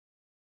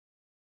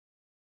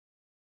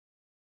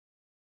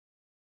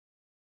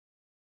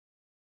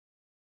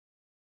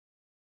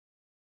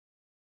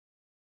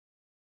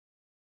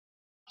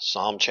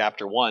Psalm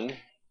chapter 1,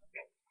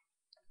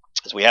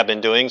 as we have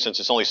been doing since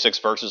it's only 6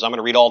 verses. I'm going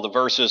to read all the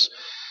verses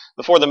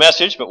before the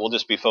message, but we'll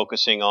just be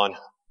focusing on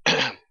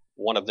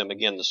one of them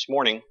again this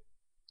morning.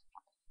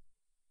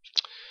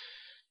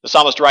 The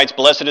psalmist writes,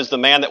 "Blessed is the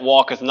man that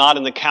walketh not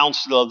in the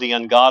counsel of the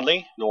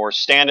ungodly, nor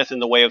standeth in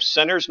the way of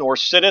sinners, nor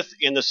sitteth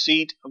in the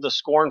seat of the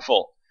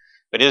scornful.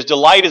 But his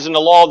delight is in the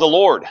law of the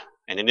Lord,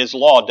 and in his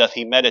law doth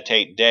he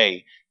meditate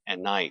day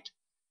and night.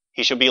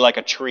 He shall be like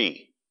a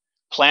tree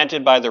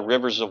planted by the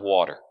rivers of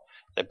water,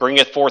 that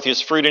bringeth forth his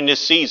fruit in his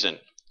season.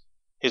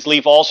 His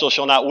leaf also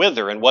shall not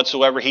wither, and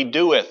whatsoever he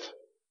doeth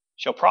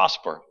shall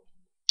prosper.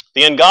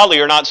 The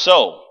ungodly are not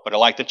so, but are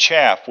like the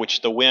chaff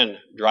which the wind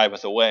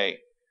driveth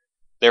away.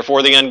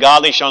 Therefore the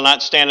ungodly shall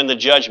not stand in the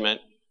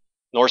judgment,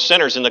 nor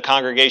sinners in the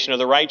congregation of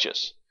the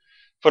righteous.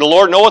 For the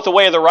Lord knoweth the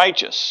way of the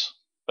righteous,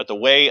 but the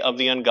way of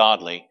the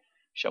ungodly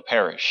shall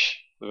perish."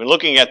 We've been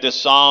looking at this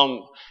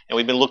psalm, and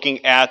we've been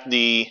looking at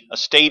the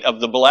estate of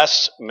the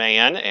blessed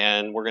man,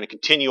 and we're going to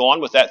continue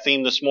on with that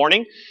theme this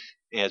morning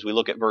as we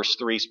look at verse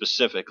 3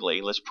 specifically.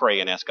 Let's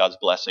pray and ask God's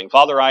blessing.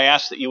 Father, I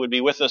ask that you would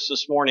be with us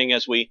this morning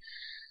as we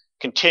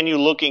continue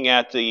looking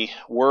at the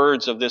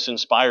words of this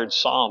inspired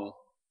psalm.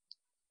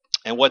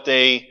 And what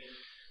they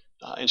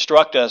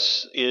instruct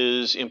us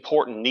is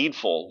important,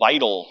 needful,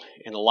 vital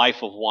in the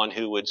life of one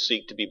who would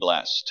seek to be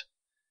blessed.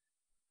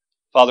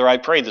 Father, I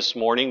pray this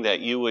morning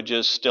that you would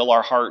just still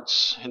our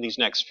hearts in these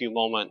next few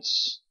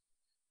moments.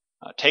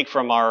 Take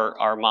from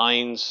our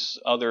minds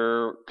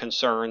other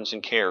concerns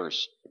and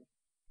cares.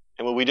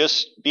 And will we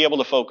just be able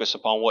to focus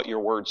upon what your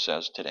word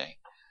says today?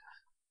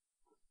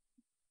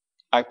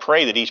 I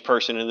pray that each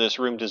person in this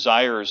room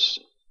desires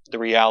the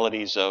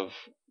realities of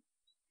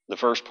the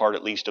first part,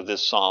 at least, of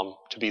this psalm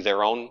to be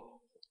their own.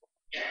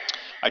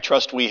 I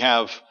trust we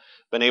have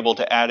been able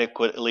to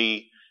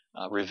adequately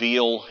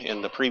reveal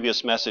in the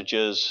previous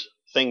messages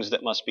things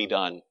that must be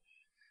done.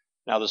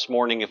 Now this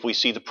morning, if we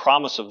see the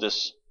promise of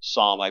this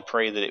psalm, I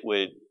pray that it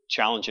would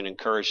challenge and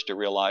encourage to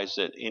realize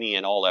that any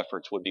and all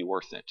efforts would be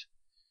worth it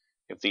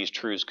if these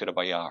truths could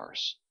be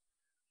ours.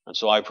 And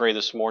so I pray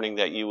this morning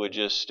that you would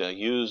just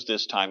use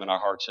this time in our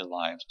hearts and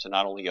lives to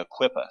not only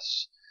equip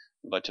us,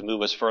 but to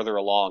move us further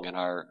along in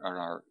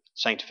our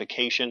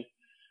sanctification,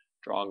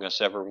 drawing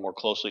us ever more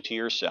closely to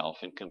yourself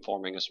and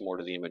conforming us more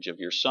to the image of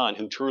your Son,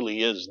 who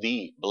truly is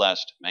the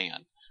blessed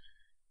man.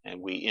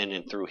 And we, in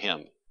and through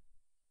him,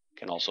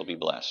 can also be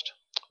blessed.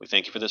 We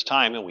thank you for this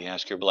time, and we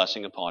ask your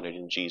blessing upon it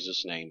in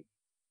Jesus' name.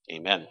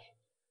 Amen.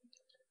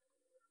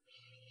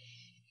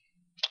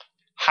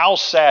 How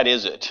sad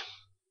is it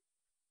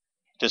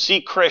to see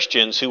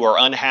Christians who are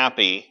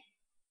unhappy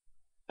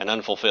and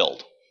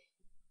unfulfilled?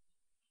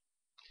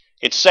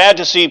 It's sad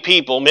to see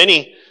people,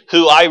 many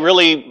who I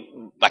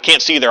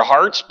can't see their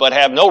hearts, but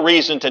have no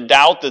reason to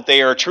doubt that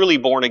they are truly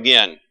born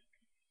again.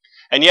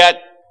 And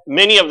yet,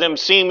 many of them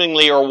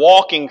seemingly are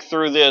walking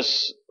through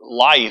this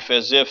life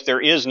as if there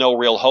is no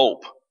real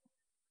hope.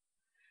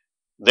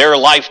 Their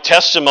life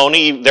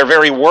testimony, their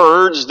very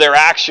words, their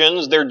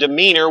actions, their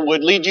demeanor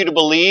would lead you to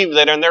believe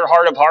that in their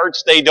heart of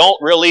hearts they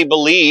don't really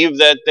believe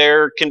that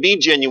there can be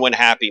genuine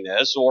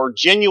happiness or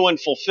genuine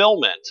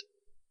fulfillment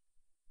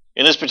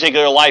in this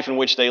particular life in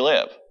which they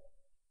live.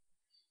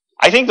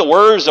 I think the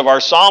words of our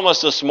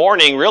psalmist this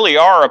morning really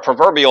are a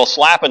proverbial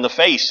slap in the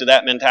face to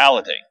that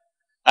mentality.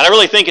 And I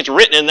really think it's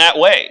written in that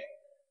way.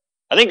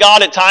 I think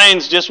God at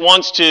times just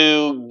wants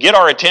to get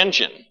our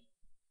attention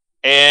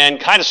and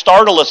kind of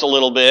startle us a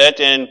little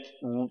bit and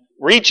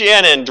reach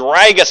in and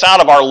drag us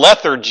out of our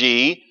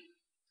lethargy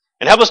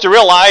and help us to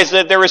realize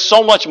that there is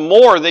so much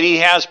more that he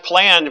has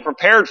planned and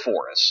prepared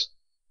for us.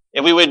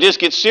 If we would just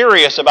get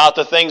serious about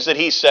the things that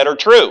he said are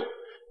true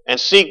and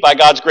seek by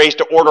God's grace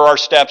to order our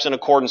steps in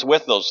accordance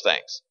with those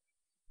things.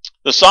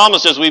 The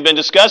psalmist, as we've been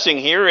discussing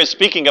here, is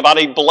speaking about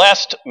a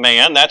blessed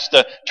man. That's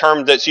the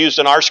term that's used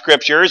in our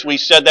scriptures. We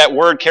said that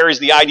word carries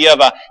the idea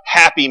of a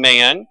happy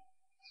man.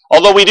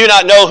 Although we do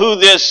not know who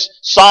this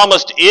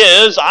psalmist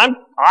is,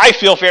 I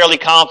feel fairly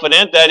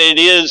confident that it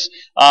is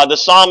the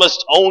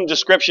psalmist's own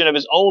description of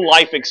his own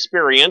life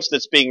experience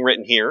that's being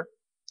written here.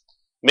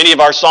 Many of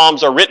our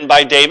psalms are written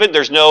by David.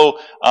 There's no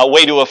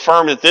way to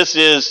affirm that this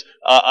is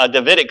a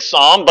Davidic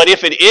psalm, but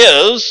if it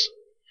is,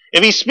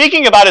 if he's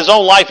speaking about his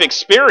own life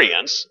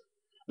experience,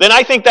 then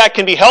I think that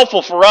can be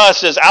helpful for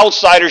us as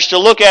outsiders to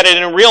look at it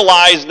and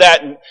realize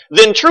that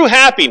then true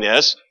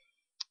happiness,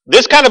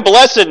 this kind of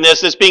blessedness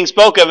that's being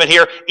spoken of in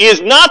here,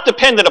 is not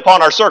dependent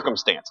upon our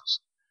circumstances.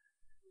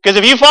 Because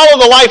if you follow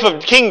the life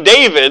of King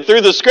David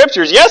through the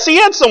scriptures, yes, he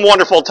had some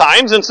wonderful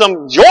times and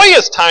some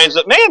joyous times,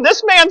 but man,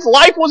 this man's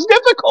life was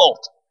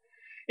difficult.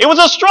 It was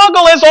a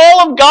struggle, as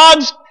all of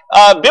God's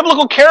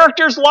biblical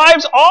characters'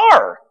 lives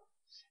are.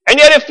 And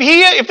yet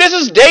if this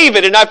is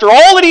David, and after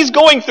all that he's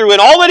going through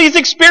and all that he's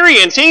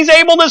experienced, he's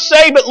able to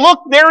say, but look,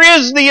 there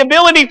is the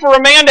ability for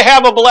a man to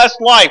have a blessed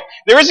life.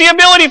 There is the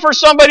ability for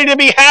somebody to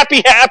be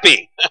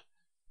happy.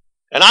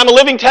 And I'm a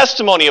living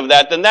testimony of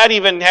that, then that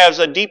even has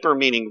a deeper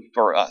meaning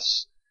for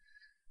us.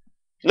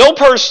 No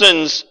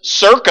person's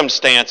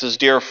circumstances,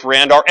 dear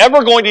friend, are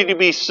ever going to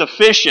be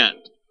sufficient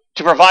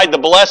to provide the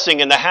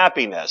blessing and the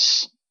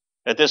happiness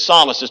that this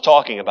psalmist is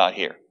talking about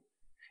here.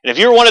 And if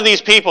you're one of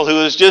these people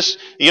who is just,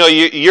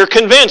 you're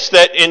convinced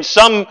that in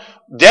some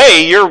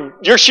day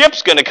your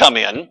ship's going to come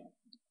in,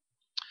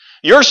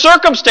 your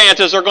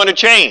circumstances are going to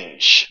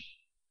change.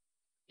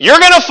 You're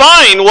going to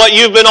find what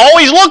you've been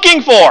always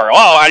looking for.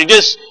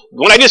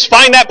 When I just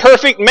find that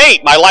perfect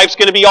mate, my life's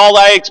going to be all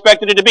that I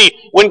expected it to be.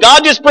 When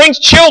God just brings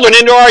children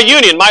into our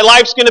union, my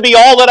life's going to be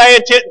all that I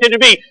intended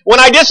to be. When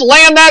I just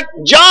land that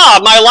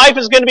job, my life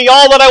is going to be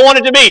all that I want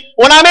it to be.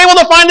 When I'm able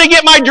to finally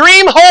get my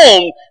dream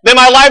home, then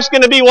my life's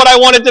going to be what I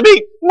want it to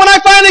be. When I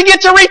finally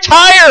get to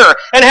retire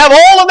and have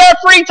all of that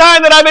free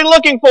time that I've been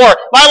looking for,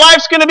 my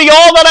life's going to be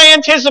all that I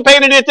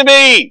anticipated it to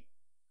be.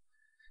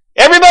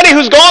 Everybody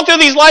who's gone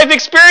through these life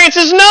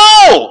experiences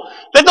know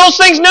that those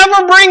things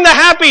never bring the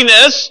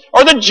happiness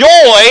or the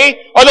joy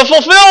or the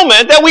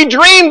fulfillment that we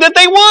dreamed that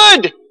they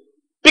would.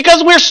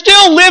 Because we're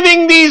still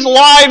living these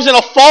lives in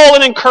a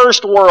fallen and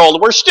cursed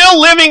world. We're still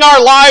living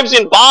our lives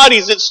in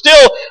bodies that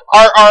still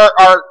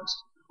are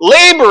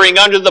laboring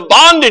under the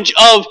bondage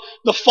of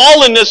the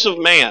fallenness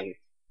of man.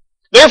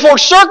 Therefore,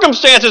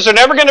 circumstances are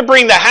never going to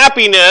bring the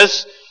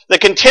happiness, the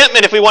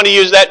contentment, if we want to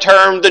use that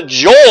term, the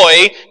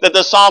joy that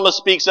the psalmist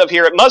speaks of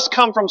here. It must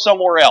come from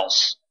somewhere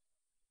else.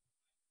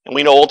 And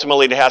we know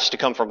ultimately it has to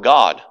come from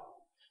God.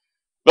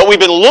 But we've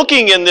been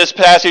looking in this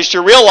passage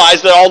to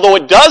realize that although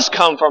it does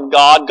come from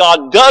God,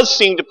 God does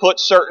seem to put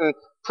certain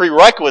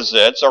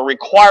prerequisites or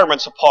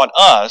requirements upon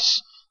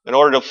us in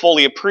order to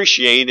fully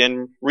appreciate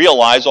and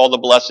realize all the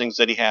blessings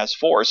that He has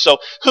for us. So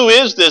who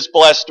is this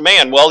blessed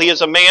man? Well, he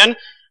is a man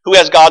who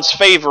has God's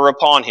favor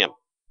upon him.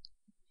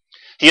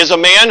 He is a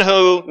man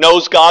who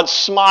knows God's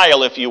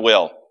smile, if you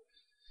will.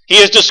 He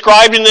is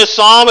described in this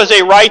psalm as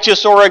a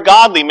righteous or a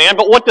godly man,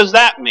 but what does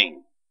that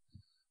mean?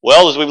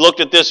 Well, as we've looked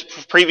at this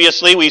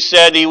previously, we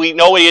said we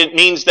know it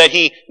means that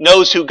he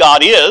knows who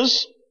God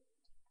is.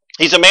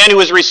 He's a man who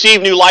has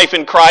received new life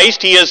in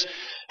Christ. He has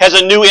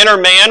a new inner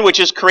man which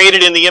is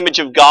created in the image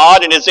of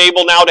God and is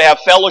able now to have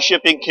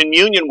fellowship and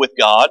communion with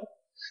God.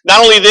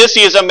 Not only this,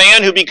 he is a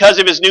man who, because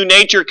of his new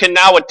nature, can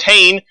now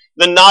attain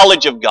the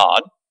knowledge of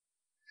God.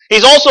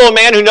 He's also a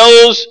man who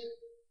knows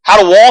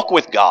how to walk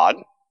with God.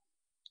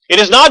 It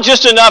is not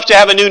just enough to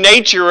have a new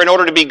nature in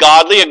order to be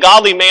godly. A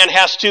godly man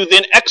has to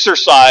then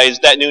exercise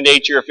that new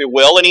nature, if you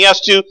will, and he has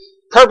to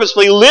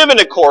purposefully live in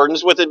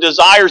accordance with the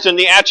desires and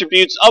the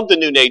attributes of the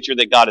new nature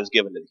that God has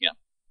given to him.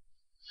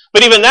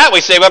 But even that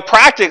we say, but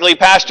practically,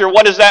 Pastor,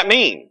 what does that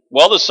mean?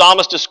 Well, the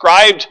psalmist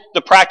described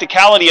the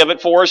practicality of it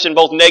for us in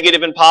both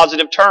negative and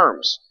positive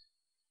terms.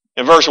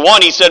 In verse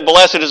 1, he said,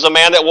 "Blessed is the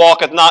man that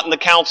walketh not in the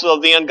counsel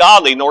of the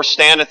ungodly, nor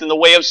standeth in the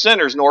way of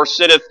sinners, nor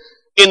sitteth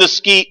in the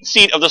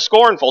seat of the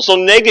scornful." So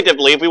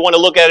negatively, if we want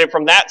to look at it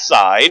from that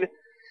side,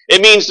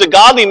 it means the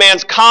godly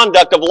man's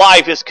conduct of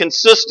life is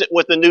consistent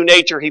with the new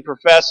nature he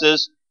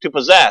professes to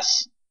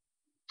possess.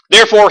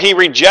 Therefore, he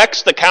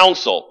rejects the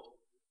counsel.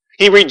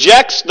 He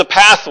rejects the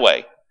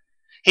pathway.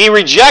 He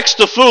rejects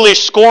the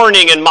foolish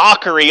scorning and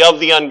mockery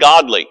of the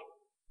ungodly.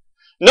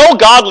 No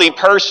godly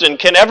person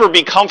can ever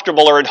be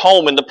comfortable or at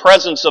home in the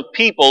presence of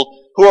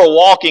people who are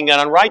walking in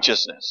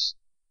unrighteousness.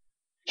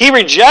 He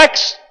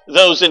rejects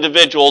those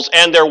individuals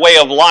and their way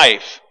of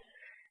life.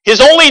 His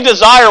only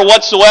desire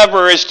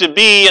whatsoever is to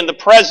be in the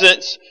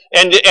presence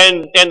and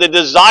the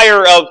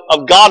desire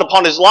of God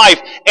upon his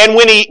life. And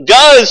when he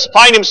does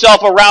find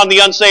himself around the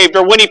unsaved,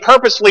 or when he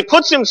purposefully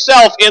puts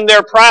himself in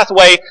their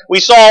pathway,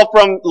 we saw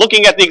from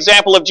looking at the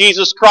example of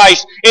Jesus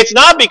Christ, it's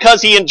not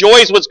because he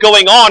enjoys what's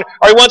going on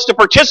or he wants to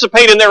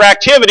participate in their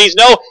activities.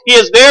 No, he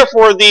is there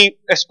for the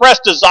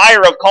expressed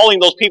desire of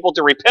calling those people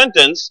to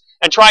repentance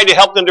and trying to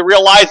help them to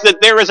realize that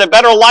there is a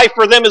better life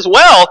for them as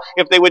well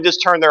if they would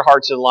just turn their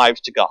hearts and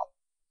lives to God.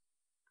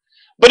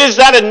 But is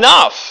that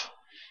enough?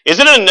 Is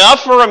it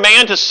enough for a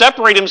man to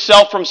separate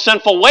himself from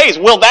sinful ways?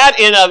 Will that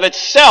in of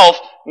itself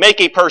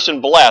make a person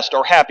blessed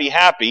or happy?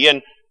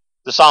 And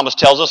the psalmist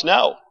tells us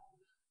no.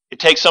 It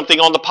takes something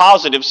on the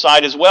positive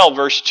side as well.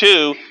 Verse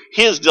 2,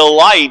 his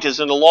delight is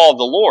in the law of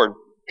the Lord,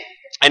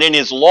 and in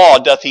his law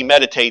doth he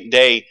meditate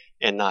day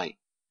and night.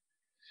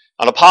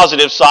 On a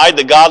positive side,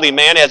 the godly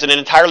man has an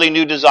entirely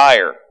new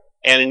desire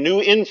and a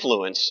new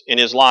influence in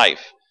his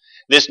life.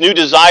 This new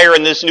desire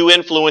and this new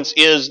influence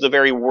is the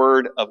very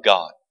Word of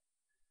God.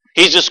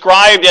 He's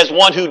described as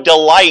one who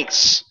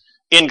delights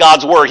in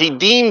God's Word. He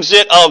deems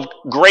it of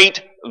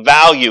great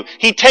value.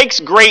 He takes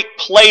great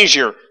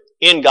pleasure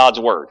in God's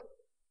Word.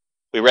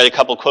 We read a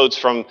couple quotes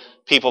from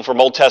people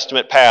from Old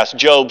Testament past.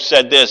 Job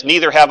said this,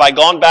 "Neither have I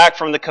gone back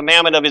from the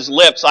commandment of his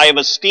lips. I have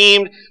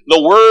esteemed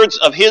the words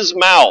of his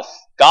mouth,"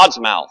 God's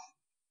mouth,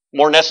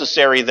 "more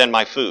necessary than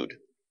my food."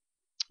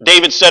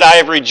 David said, "I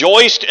have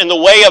rejoiced in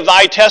the way of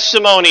thy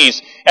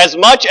testimonies as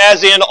much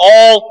as in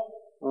all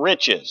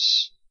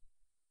riches."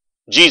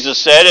 Jesus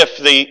said,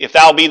 if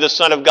thou be the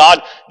Son of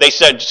God,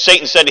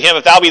 Satan said to him,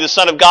 "If thou be the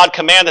Son of God,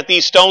 command that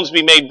these stones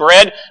be made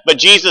bread." But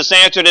Jesus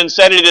answered and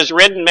said, "It is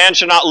written, man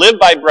shall not live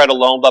by bread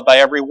alone, but by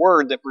every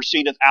word that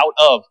proceedeth out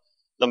of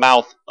the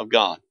mouth of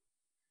God."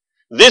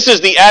 This is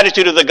the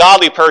attitude of the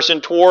godly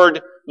person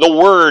toward the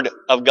Word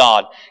of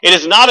God. It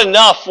is not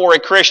enough for a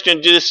Christian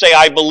to just say,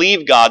 I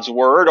believe God's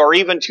Word, or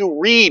even to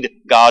read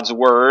God's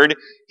Word.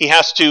 He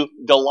has to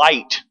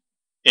delight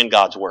in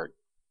God's Word.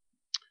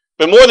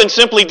 But more than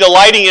simply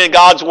delighting in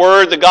God's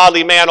Word, the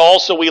godly man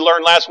also, we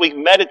learned last week,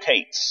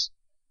 meditates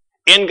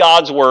in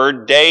God's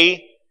Word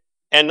day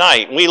and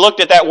night. We looked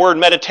at that word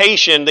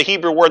meditation, the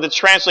Hebrew word that's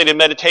translated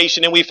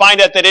meditation, and we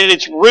find out that in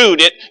its root,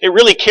 it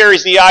really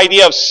carries the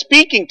idea of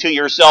speaking to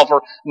yourself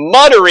or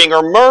muttering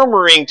or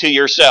murmuring to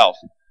yourself.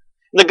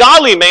 The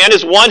godly man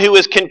is one who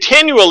is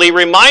continually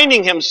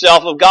reminding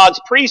himself of God's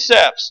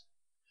precepts.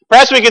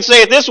 Perhaps we could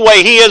say it this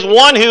way, he is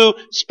one who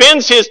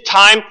spends his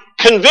time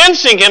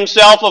convincing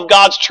himself of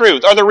God's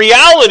truth or the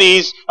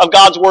realities of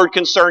God's Word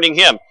concerning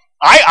him.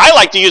 I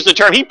like to use the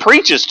term, he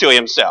preaches to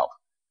himself.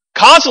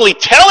 Constantly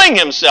telling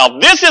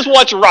himself, this is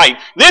what's right,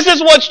 this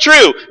is what's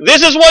true,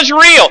 this is what's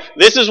real,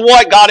 this is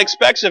what God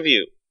expects of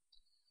you.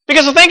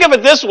 Because to think of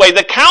it this way,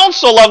 the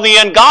counsel of the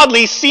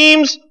ungodly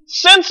seems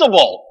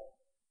sensible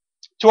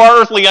to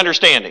our earthly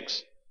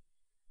understandings.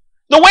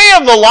 The way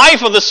of the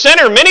life of the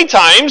sinner many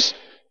times,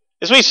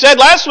 as we said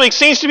last week,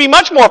 seems to be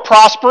much more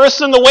prosperous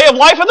than the way of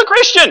life of the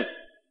Christian.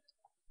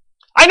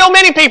 I know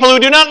many people who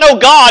do not know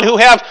God who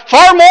have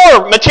far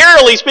more,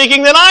 materially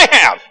speaking, than I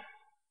have.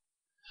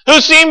 Who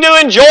seem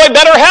to enjoy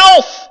better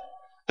health,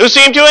 who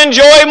seem to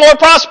enjoy more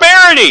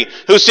prosperity,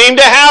 who seem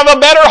to have a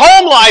better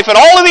home life and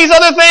all of these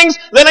other things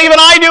than even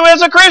I do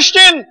as a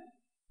Christian.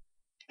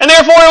 And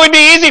therefore it would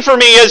be easy for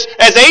me, as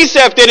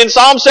Asaph did in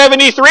Psalm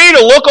 73,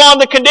 to look on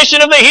the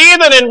condition of the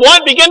heathen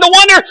and begin to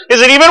wonder,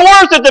 is it even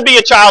worth it to be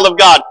a child of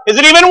God? Is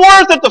it even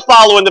worth it to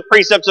follow in the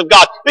precepts of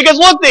God? Because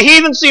look, the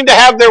heathen seem to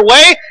have their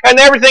way and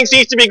everything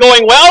seems to be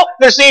going well.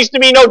 There seems to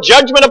be no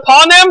judgment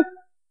upon them.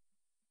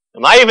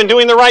 Am I even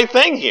doing the right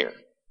thing here?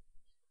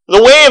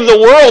 The way of the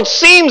world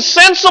seems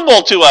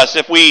sensible to us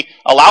if we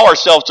allow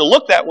ourselves to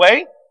look that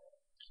way.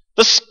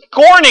 The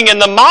scorning and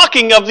the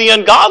mocking of the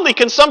ungodly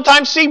can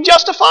sometimes seem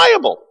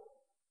justifiable.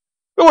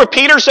 Remember what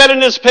Peter said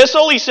in his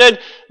epistle? He said,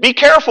 be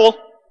careful.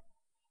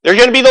 There are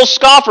going to be those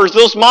scoffers,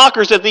 those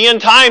mockers at the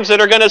end times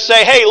that are going to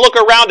say, hey, look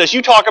around us.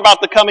 You talk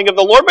about the coming of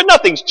the Lord, but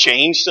nothing's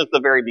changed since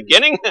the very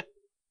beginning.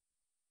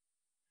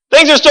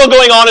 Things are still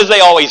going on as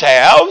they always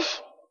have.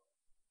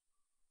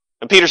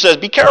 And Peter says,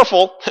 be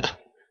careful.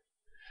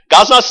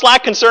 God's not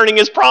slack concerning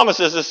His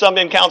promises, as some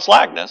men count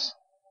slackness.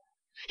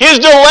 His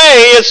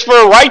delay is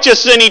for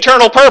righteous and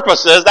eternal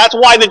purposes. That's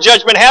why the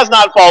judgment has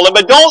not fallen.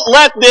 But don't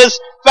let this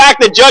fact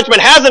that judgment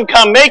hasn't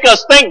come make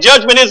us think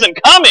judgment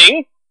isn't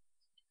coming.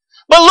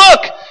 But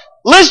look,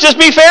 let's just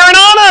be fair and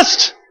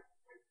honest.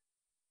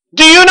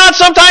 Do you not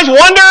sometimes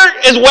wonder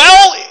as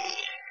well,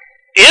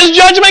 is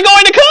judgment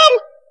going to come?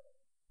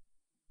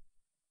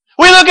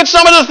 We look at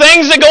some of the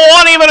things that go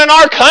on even in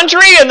our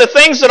country and the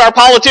things that our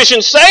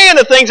politicians say and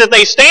the things that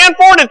they stand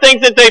for and the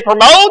things that they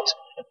promote.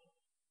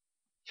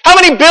 How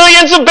many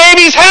billions of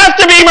babies have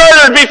to be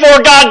murdered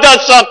before God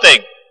does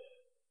something?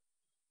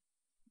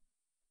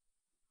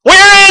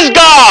 Where is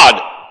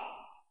God?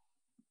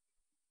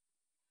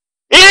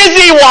 Is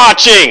He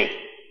watching?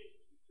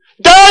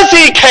 Does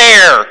He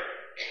care?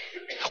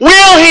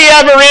 Will He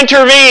ever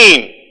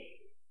intervene?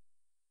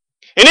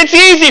 And it's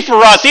easy for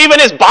us, even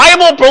as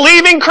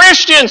Bible-believing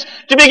Christians,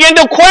 to begin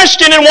to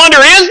question and wonder,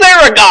 is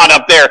there a God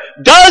up there?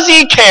 Does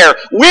He care?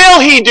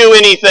 Will He do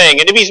anything?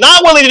 And if He's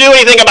not willing to do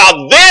anything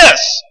about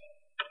this,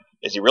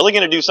 is He really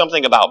going to do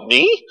something about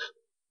me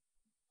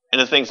and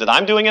the things that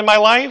I'm doing in my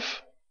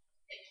life?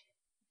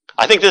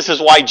 I think this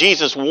is why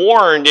Jesus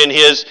warned in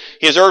His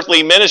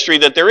earthly ministry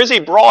that there is a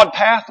broad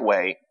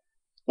pathway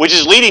which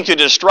is leading to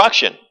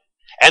destruction.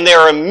 And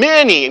there are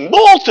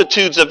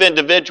multitudes of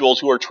individuals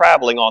who are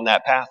traveling on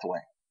that pathway.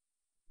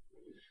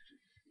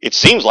 It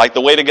seems like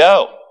the way to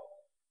go.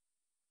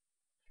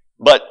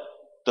 But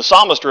the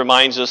psalmist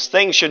reminds us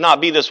things should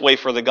not be this way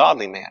for the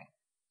godly man.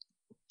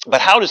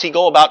 But how does he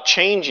go about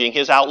changing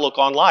his outlook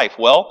on life?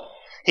 Well,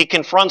 he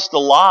confronts the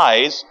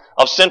lies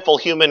of sinful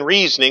human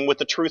reasoning with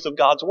the truth of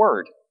God's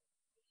Word.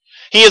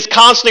 He is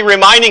constantly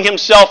reminding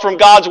himself from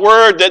God's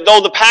Word that though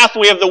the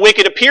pathway of the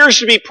wicked appears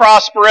to be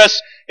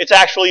prosperous, it's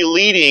actually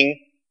leading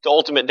to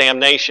ultimate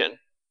damnation.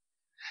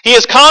 He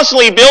is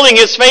constantly building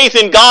his faith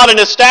in God and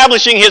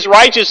establishing his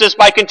righteousness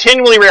by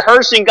continually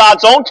rehearsing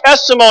God's own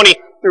testimony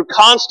through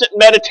constant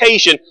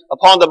meditation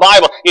upon the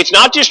Bible. It's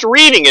not just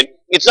reading it.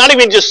 It's not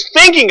even just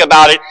thinking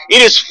about it.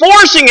 It is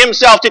forcing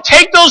himself to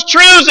take those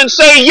truths and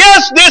say,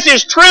 yes, this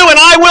is true and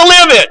I will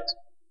live it.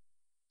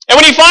 And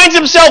when he finds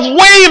himself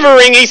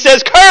wavering, he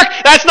says, Kirk,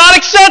 that's not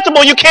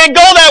acceptable. You can't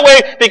go that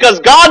way because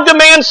God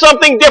demands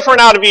something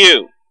different out of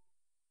you.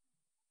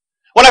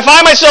 When I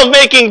find myself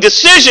making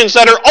decisions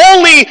that are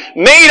only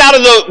made out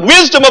of the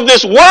wisdom of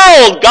this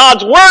world,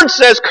 God's Word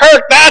says,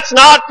 Kirk, that's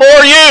not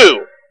for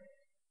you.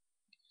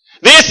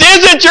 This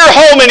isn't your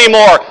home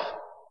anymore.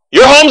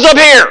 Your home's up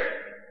here.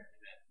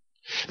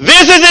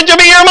 This isn't to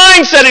be your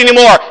mindset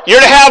anymore.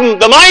 You're to have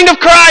the mind of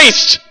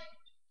Christ.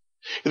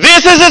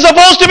 This isn't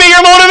supposed to be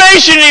your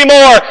motivation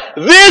anymore.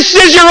 This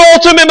is your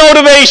ultimate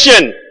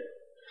motivation.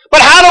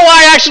 But how do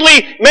I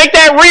actually make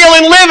that real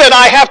and live it?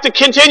 I have to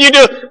continue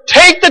to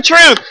take the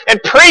truth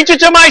and preach it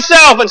to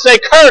myself and say,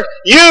 Kirk,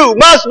 you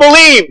must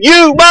believe,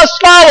 you must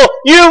follow,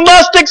 you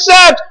must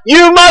accept,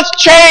 you must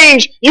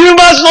change, you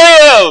must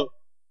live.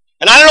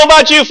 And I don't know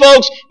about you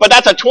folks, but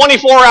that's a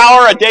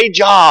 24-hour-a-day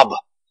job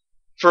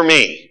for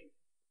me.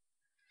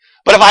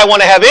 But if I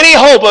want to have any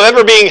hope of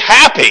ever being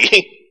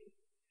happy,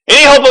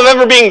 any hope of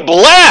ever being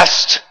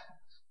blessed,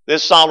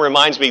 this psalm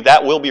reminds me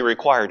that will be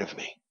required of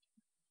me.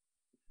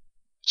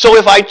 So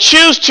if I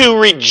choose to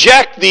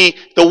reject the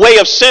way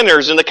of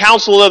sinners and the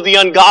counsel of the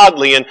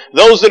ungodly and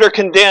those that are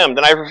condemned,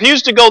 and I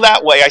refuse to go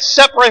that way, I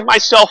separate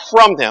myself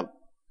from them.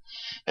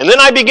 And then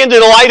I begin to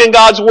delight in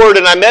God's Word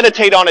and I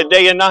meditate on it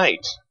day and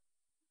night.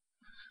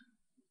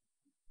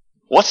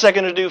 What's that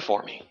going to do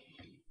for me?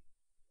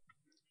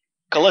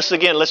 Because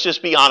let's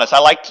just be honest. I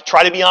like to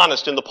try to be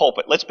honest in the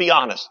pulpit. Let's be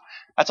honest.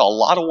 That's a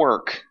lot of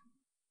work.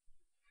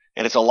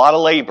 And it's a lot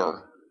of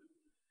labor.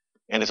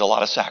 And it's a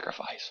lot of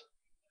sacrifice.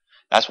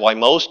 That's why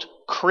most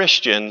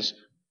Christians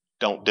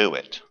don't do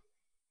it.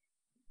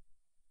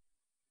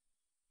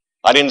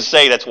 I didn't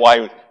say that's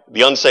why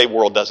the unsaved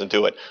world doesn't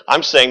do it.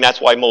 I'm saying that's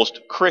why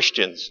most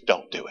Christians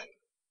don't do it.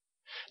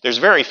 There's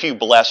very few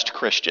blessed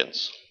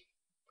Christians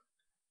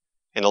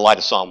in the light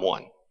of Psalm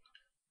 1.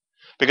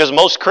 Because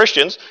most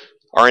Christians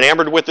are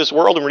enamored with this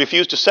world and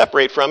refuse to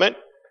separate from it,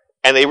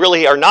 and they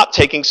really are not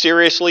taking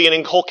seriously and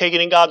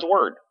inculcating in God's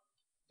Word.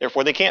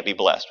 Therefore, they can't be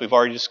blessed. We've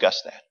already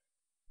discussed that.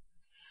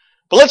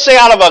 But let's say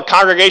out of a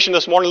congregation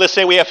this morning, let's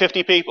say we have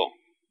 50 people.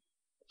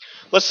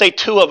 Let's say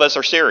 2 of us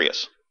are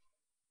serious.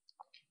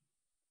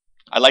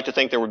 I'd like to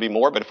think there would be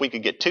more, but if we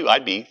could get 2,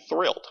 I'd be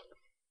thrilled.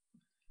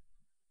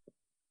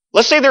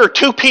 Let's say there are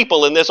 2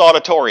 people in this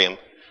auditorium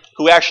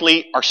who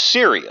actually are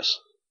serious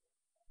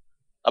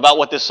about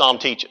what this psalm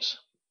teaches.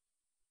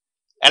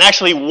 And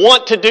actually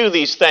want to do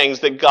these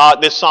things that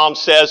this psalm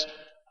says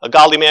a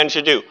godly man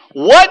should do.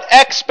 What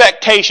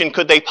expectation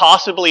could they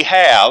possibly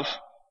have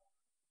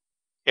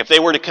if they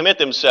were to commit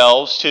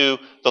themselves to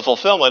the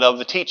fulfillment of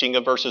the teaching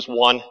of verses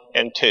 1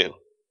 and 2?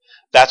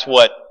 That's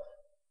what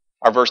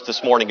our verse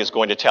this morning is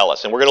going to tell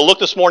us. And we're going to look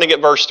this morning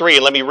at verse 3,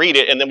 and let me read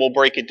it, and then we'll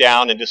break it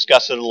down and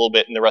discuss it a little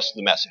bit in the rest of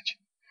the message.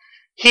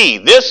 He,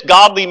 this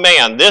godly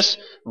man, this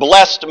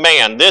blessed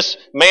man, this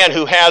man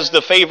who has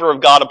the favor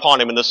of God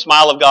upon him and the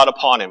smile of God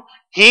upon him,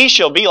 he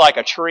shall be like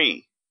a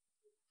tree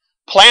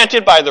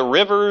planted by the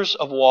rivers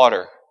of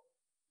water,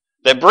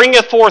 that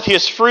bringeth forth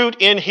his fruit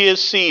in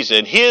his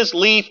season. His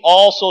leaf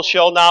also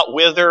shall not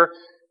wither,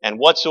 and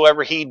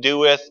whatsoever he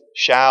doeth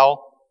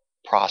shall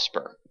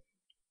prosper.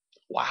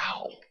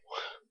 Wow.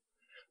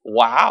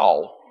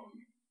 Wow.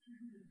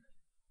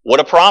 What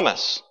a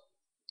promise.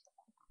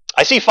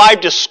 I see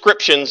 5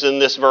 descriptions in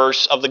this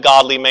verse of the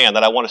godly man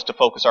that I want us to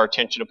focus our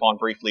attention upon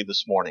briefly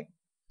this morning.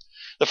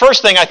 The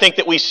first thing I think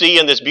that we see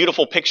in this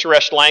beautiful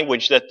picturesque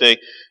language that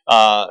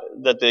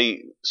the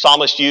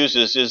psalmist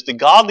uses is the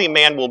godly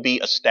man will be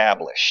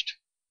established.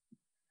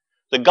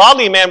 The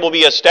godly man will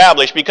be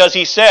established because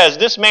he says,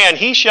 this man,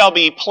 he shall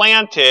be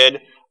planted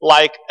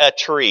like a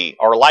tree,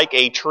 or like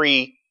a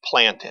tree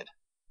planted.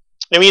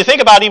 Now when you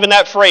think about even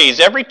that phrase,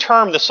 every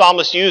term the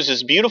psalmist uses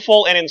is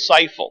beautiful and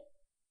insightful.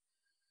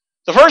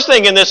 The first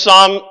thing in this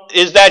psalm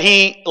is that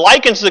he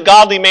likens the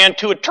godly man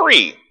to a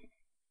tree.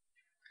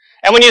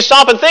 And when you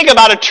stop and think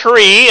about a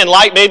tree, in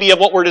light maybe of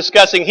what we're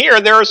discussing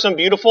here, there are some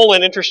beautiful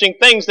and interesting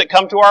things that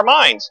come to our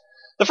minds.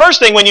 The first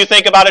thing when you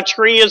think about a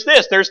tree is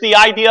this. There's the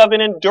idea of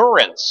an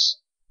endurance.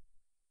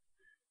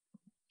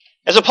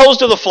 As opposed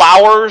to the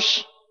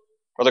flowers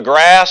or the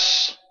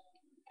grass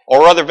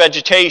or other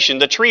vegetation,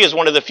 the tree is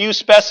one of the few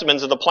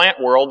specimens of the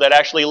plant world that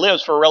actually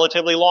lives for a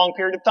relatively long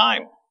period of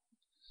time.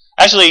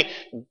 Actually,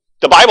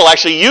 the Bible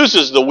actually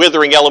uses the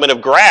withering element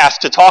of grass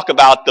to talk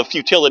about the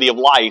futility of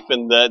life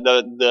and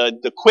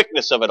the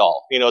quickness of it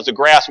all. You know, as the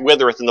grass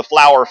withereth and the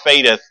flower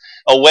fadeth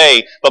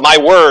away, but my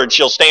word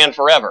shall stand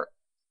forever.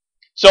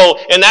 So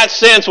in that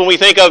sense, when we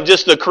think of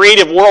just the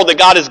creative world that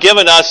God has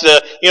given us,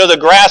 the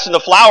grass and the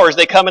flowers,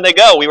 they come and they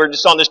go. We were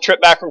just on this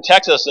trip back from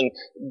Texas, and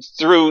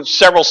through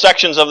several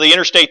sections of the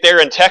interstate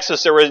there in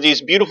Texas, there were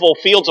these beautiful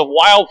fields of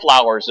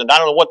wildflowers. And I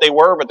don't know what they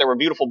were, but they were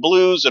beautiful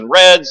blues and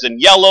reds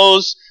and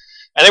yellows.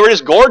 And they were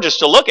just gorgeous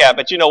to look at,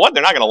 but you know what?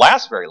 They're not going to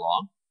last very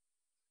long.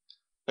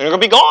 They're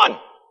going to be gone.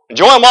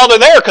 Enjoy them while they're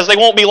there because they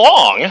won't be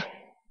long.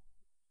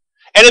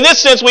 And in this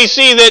sense, we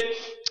see that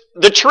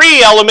the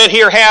tree element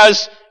here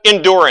has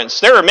endurance.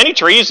 There are many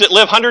trees that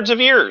live hundreds of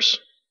years.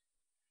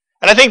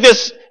 And I think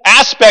this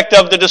aspect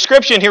of the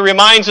description here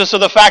reminds us of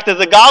the fact that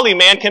the godly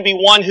man can be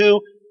one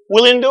who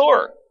will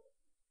endure.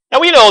 Now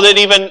we know that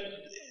even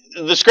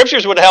the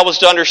Scriptures would help us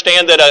to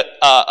understand that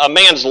a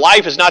man's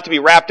life is not to be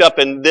wrapped up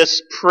in this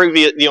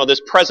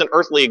this present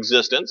earthly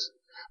existence.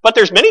 But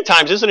there's many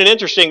times, isn't it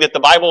interesting, that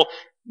the Bible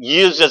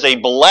uses as a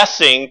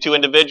blessing to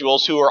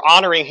individuals who are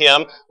honoring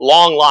Him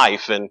long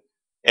life and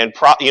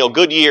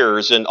good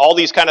years and all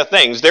these kind of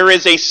things. There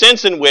is a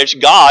sense in which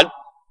God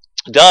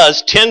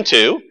does tend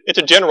to, it's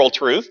a general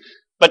truth,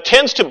 but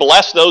tends to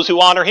bless those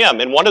who honor Him.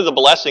 And one of the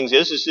blessings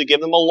is to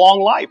give them a long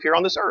life here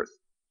on this earth.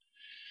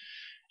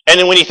 And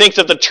then when he thinks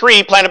of the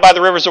tree planted by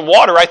the rivers of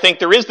water, I think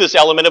there is this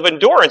element of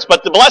endurance.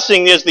 But the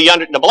blessing is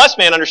the blessed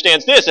man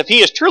understands this. If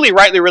he is truly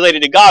rightly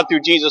related to God through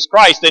Jesus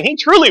Christ, then he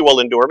truly will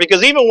endure.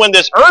 Because even when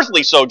this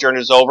earthly sojourn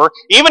is over,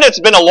 even if it's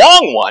been a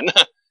long one,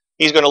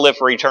 he's going to live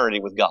for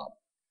eternity with God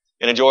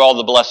and enjoy all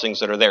the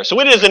blessings that are there. So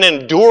it is an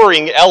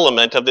enduring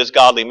element of this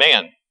godly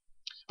man.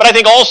 But I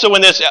think also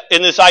in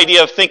this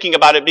idea of thinking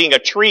about it being a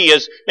tree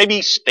is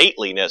maybe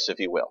stateliness, if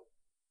you will.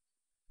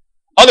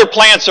 Other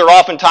plants are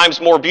oftentimes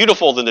more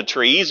beautiful than the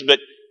trees, but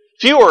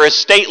few are as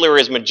stately or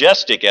as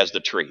majestic as the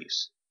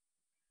trees.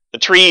 The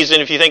trees, and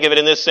if you think of it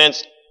in this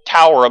sense,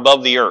 tower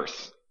above the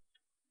earth.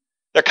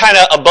 They're kind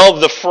of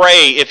above the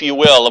fray, if you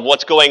will, of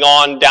what's going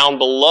on down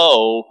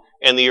below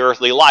in the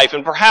earthly life.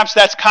 And perhaps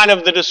that's kind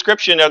of the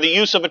description or the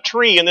use of a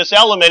tree in this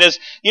element is,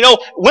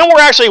 when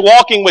we're actually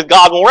walking with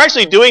God, when we're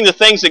actually doing the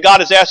things that God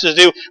has asked us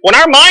to do, when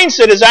our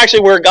mindset is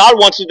actually where God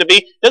wants it to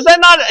be, does that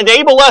not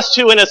enable us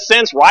to, in a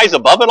sense, rise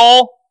above it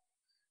all?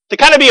 To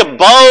kind of be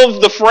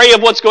above the fray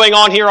of what's going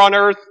on here on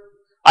earth?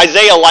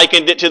 Isaiah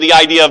likened it to the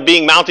idea of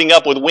mounting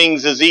up with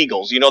wings as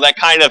eagles. That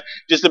kind of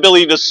just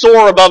ability to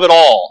soar above it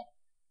all.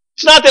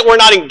 It's not that we're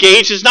not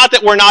engaged. It's not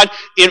that we're not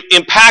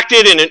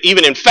impacted and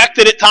even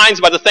infected at times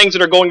by the things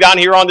that are going down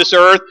here on this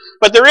earth.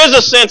 But there is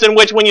a sense in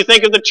which when you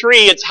think of the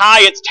tree, it's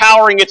high, it's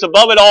towering, it's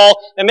above it all.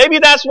 And maybe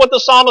that's what the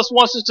psalmist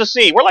wants us to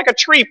see. We're like a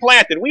tree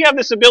planted. We have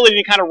this ability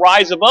to kind of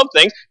rise above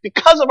things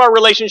because of our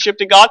relationship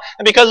to God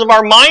and because of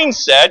our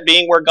mindset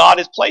being where God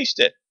has placed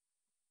it.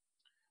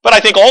 But I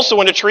think also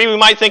in a tree, we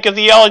might think of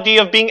the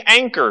idea of being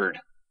anchored.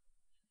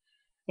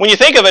 When you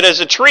think of it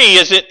as a tree,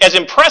 as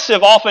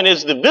impressive often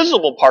as the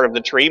visible part of the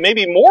tree,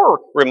 maybe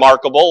more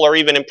remarkable or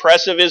even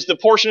impressive is the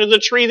portion of the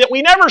tree that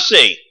we never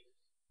see.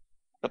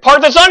 The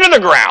part that's under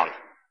the ground.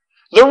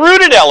 The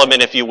rooted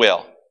element, if you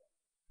will.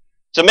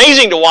 It's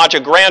amazing to watch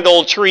a grand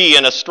old tree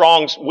in a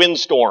strong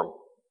windstorm.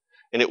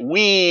 And it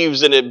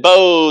weaves and it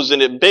bows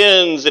and it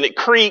bends and it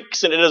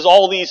creaks and it does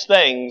all these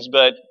things.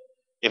 But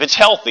if it's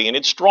healthy and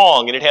it's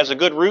strong and it has a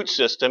good root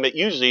system, it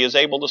usually is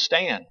able to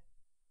stand.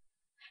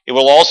 It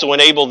will also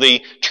enable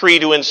the tree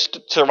to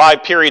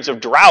survive periods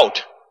of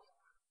drought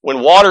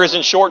when water is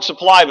in short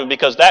supply, but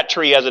because that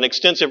tree has an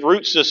extensive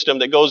root system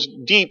that goes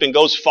deep and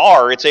goes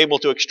far, it's able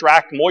to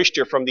extract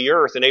moisture from the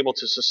earth and able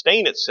to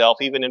sustain itself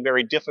even in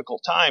very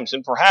difficult times.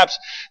 And perhaps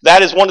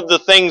that is one of the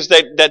things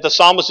that the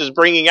psalmist is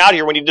bringing out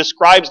here when he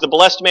describes the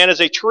blessed man as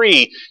a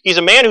tree. He's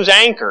a man who's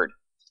anchored.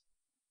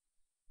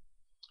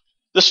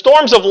 The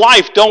storms of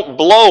life don't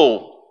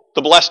blow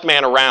the blessed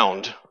man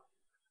around.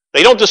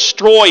 They don't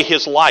destroy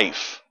his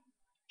life.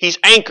 He's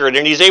anchored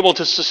and he's able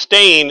to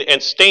sustain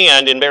and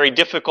stand in very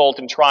difficult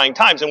and trying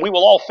times. And we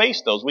will all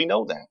face those. We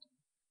know that.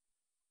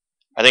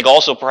 I think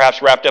also perhaps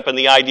wrapped up in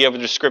the idea of a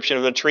description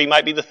of the tree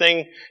might be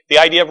the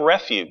idea of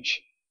refuge.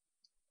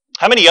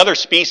 How many other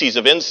species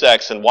of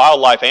insects and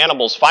wildlife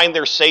animals find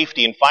their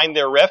safety and find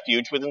their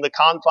refuge within the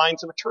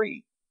confines of a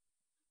tree?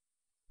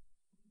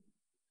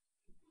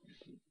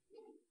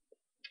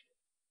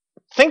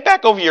 Think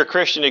back over your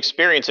Christian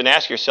experience and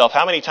ask yourself,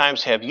 how many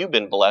times have you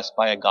been blessed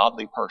by a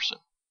godly person?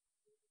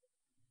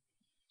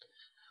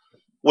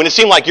 When it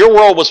seemed like your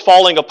world was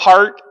falling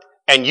apart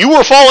and you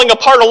were falling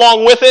apart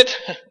along with it,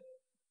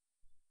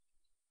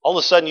 all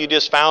of a sudden you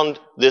just found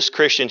this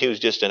Christian who's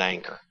just an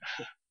anchor.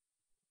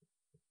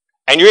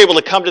 And you're able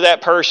to come to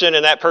that person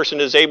and that person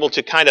is able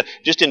to kind of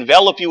just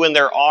envelop you in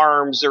their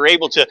arms. They're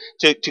able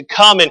to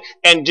come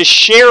and just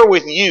share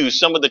with you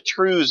some of the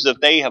truths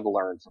that they have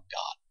learned from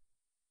God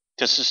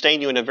to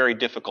sustain you in a very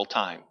difficult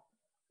time.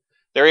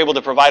 They're able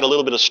to provide a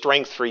little bit of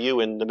strength for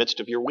you in the midst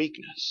of your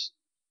weakness.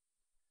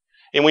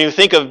 And when you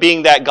think of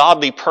being that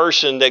godly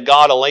person that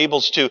God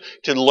enables to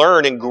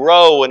learn and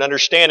grow and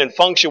understand and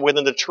function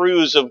within the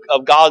truths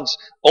of God's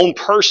own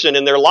person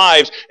in their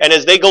lives, and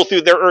as they go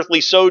through their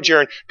earthly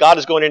sojourn, God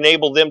is going to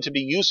enable them to be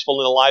useful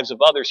in the lives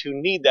of others who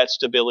need that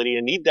stability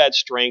and need that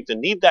strength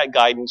and need that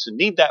guidance and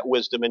need that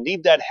wisdom and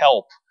need that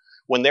help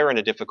when they're in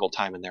a difficult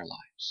time in their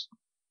lives.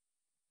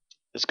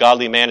 This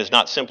godly man is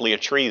not simply a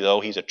tree,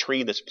 though. He's a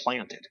tree that's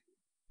planted.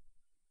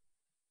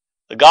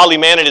 The godly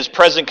man in his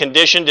present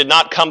condition did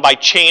not come by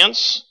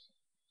chance,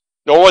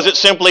 nor was it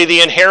simply the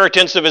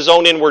inheritance of his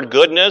own inward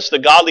goodness. The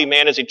godly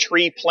man is a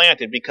tree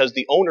planted because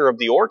the owner of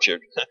the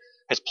orchard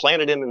has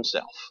planted him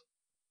himself.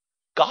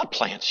 God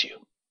plants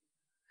you.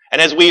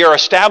 And as we are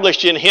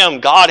established in Him,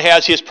 God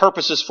has His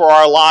purposes for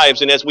our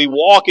lives. And as we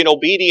walk in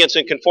obedience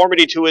and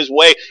conformity to His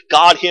way,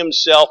 God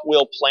Himself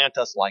will plant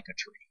us like a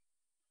tree.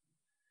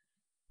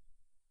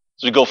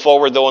 As we go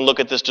forward, though, and look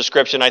at this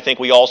description, I think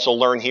we also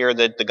learn here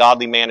that the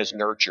godly man is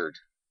nurtured.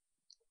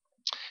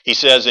 He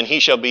says, and he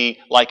shall be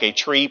like a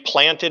tree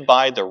planted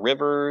by the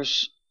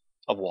rivers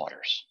of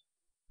waters.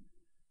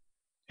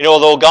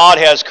 Although God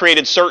has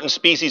created certain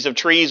species of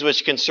trees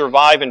which can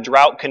survive in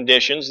drought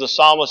conditions, the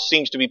psalmist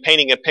seems to be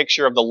painting a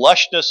picture of the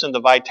lushness and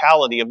the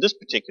vitality of this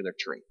particular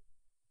tree.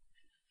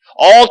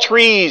 All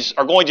trees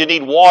are going to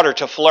need water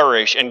to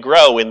flourish and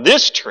grow, and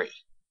this tree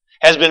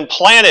has been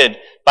planted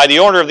by the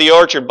owner of the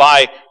orchard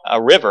by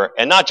a river,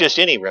 and not just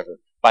any river,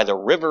 by the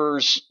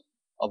rivers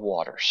of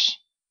waters.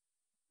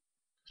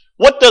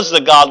 What does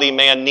the godly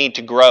man need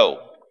to grow,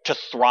 to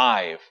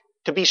thrive,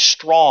 to be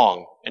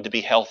strong, and to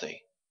be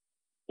healthy?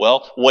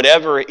 Well,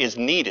 whatever is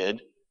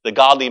needed, the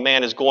godly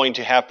man is going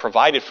to have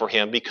provided for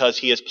him because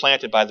he is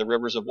planted by the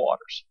rivers of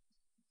waters.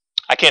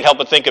 I can't help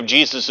but think of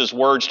Jesus'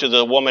 words to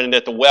the woman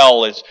at the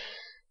well as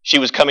she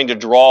was coming to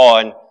draw,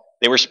 and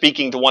they were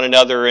speaking to one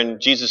another, and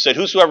Jesus said,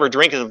 "Whosoever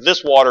drinketh of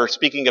this water,"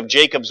 speaking of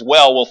Jacob's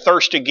well, "will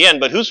thirst again,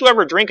 but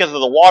whosoever drinketh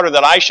of the water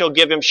that I shall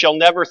give him shall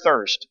never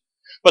thirst.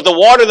 But the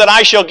water that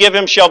I shall give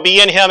him shall be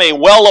in him a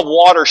well of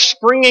water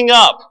springing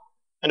up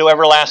unto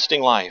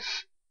everlasting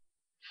life."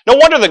 No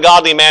wonder the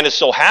godly man is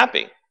so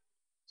happy,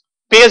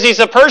 because he's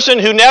a person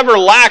who never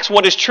lacks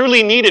what is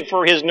truly needed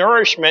for his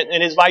nourishment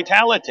and his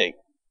vitality.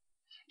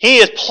 He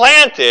is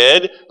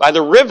planted by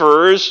the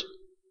rivers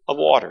of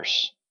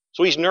waters,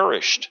 so he's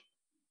nourished.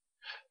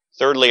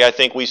 Thirdly, I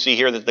think we see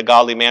here that the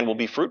godly man will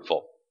be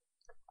fruitful.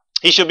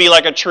 He shall be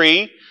like a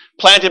tree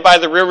planted by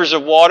the rivers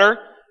of water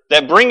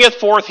that bringeth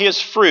forth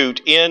his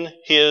fruit in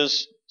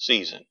his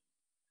season.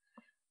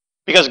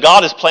 Because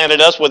God has planted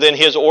us within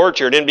his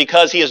orchard, and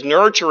because he is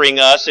nurturing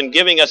us and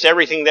giving us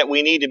everything that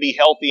we need to be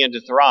healthy and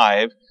to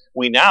thrive,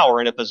 we now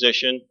are in a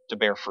position to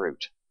bear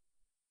fruit.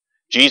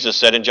 Jesus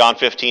said in John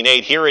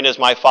 15:8, "Herein is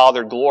my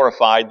Father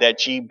glorified,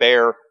 that ye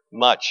bear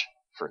much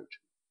fruit."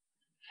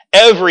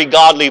 Every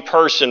godly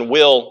person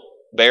will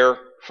bear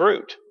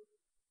fruit.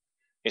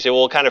 You say,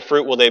 well, what kind of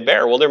fruit will they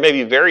bear? Well, there may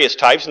be various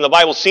types, and the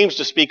Bible seems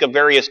to speak of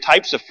various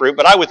types of fruit,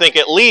 but I would think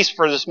at least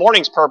for this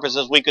morning's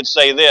purposes, we could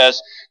say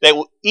this, that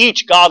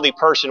each godly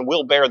person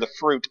will bear the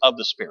fruit of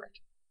the Spirit.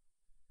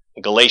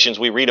 In Galatians,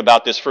 we read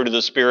about this fruit of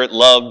the Spirit: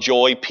 love,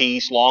 joy,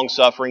 peace,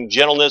 long-suffering,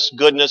 gentleness,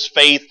 goodness,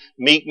 faith,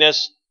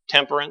 meekness,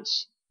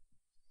 temperance.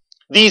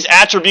 These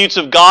attributes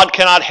of God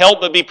cannot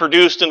help but be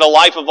produced in the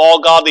life of all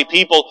godly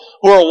people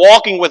who are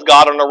walking with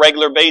God on a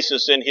regular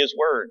basis in his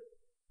Word.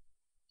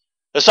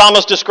 The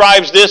psalmist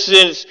describes this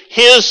as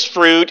his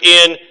fruit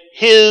in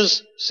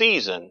his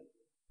season.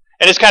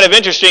 And it's kind of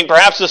interesting,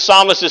 perhaps the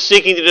psalmist is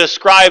seeking to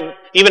describe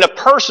even a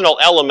personal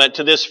element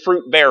to this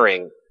fruit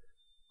bearing.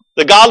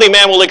 The godly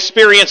man will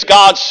experience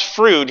God's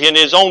fruit in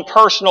his own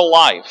personal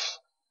life.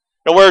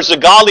 In other words, the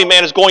godly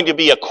man is going to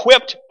be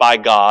equipped by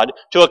God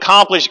to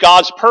accomplish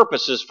God's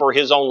purposes for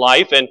his own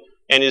life and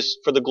is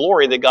for the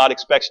glory that God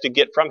expects to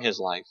get from his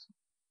life.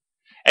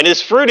 And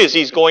his fruit as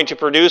he's going to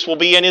produce will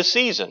be in his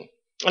season.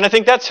 And I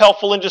think that's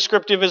helpful and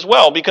descriptive as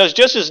well, because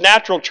just as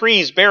natural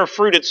trees bear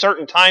fruit at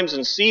certain times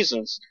and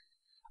seasons,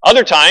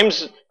 other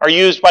times are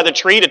used by the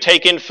tree to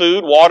take in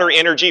food, water,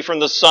 energy from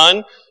the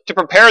sun, to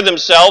prepare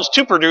themselves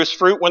to produce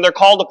fruit when they're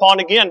called upon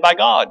again by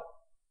God.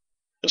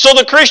 And so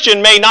the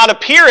Christian may not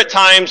appear at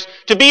times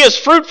to be as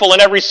fruitful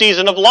in every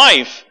season of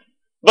life,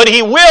 but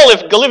he will,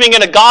 if living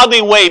in a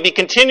godly way, be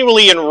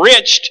continually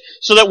enriched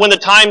so that when the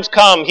times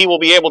come, he will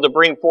be able to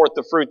bring forth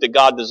the fruit that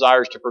God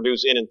desires to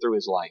produce in and through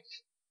his life.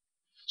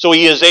 So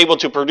he is able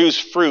to produce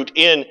fruit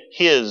in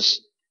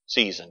his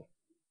season.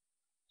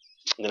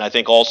 And then I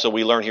think also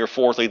we learn here,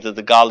 fourthly, that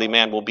the godly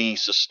man will be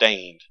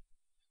sustained.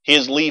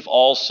 His leaf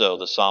also,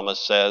 the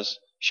psalmist says,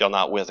 shall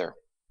not wither.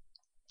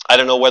 I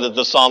don't know whether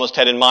the psalmist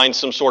had in mind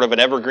some sort of an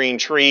evergreen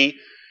tree,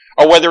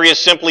 or whether he is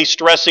simply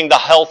stressing the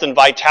health and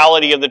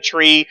vitality of the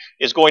tree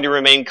is going to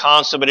remain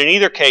constant. But in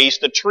either case,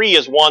 the tree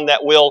is one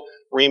that will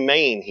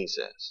remain, he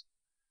says.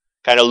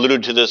 Kind of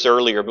alluded to this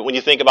earlier, but when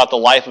you think about the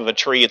life of a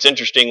tree, it's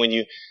interesting when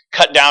you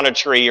cut down a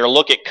tree or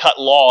look at cut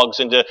logs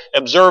and to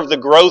observe the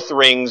growth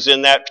rings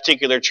in that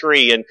particular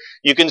tree. And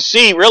you can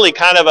see really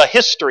kind of a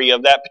history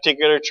of that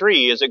particular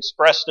tree as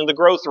expressed in the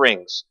growth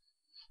rings.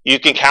 You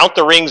can count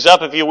the rings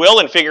up, if you will,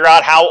 and figure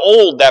out how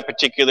old that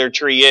particular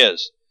tree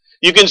is.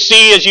 You can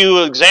see as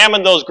you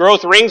examine those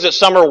growth rings that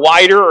some are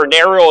wider or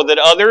narrower than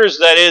others,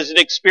 that is, it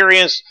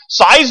experienced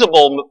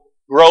sizable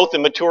growth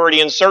and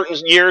maturity in certain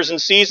years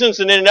and seasons,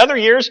 and in other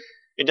years,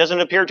 it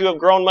doesn't appear to have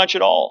grown much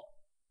at all.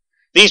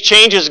 These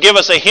changes give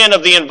us a hint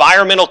of the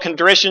environmental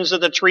conditions that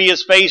the tree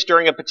has faced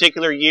during a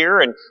particular year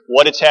and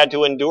what it's had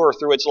to endure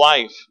through its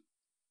life.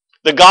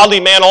 The godly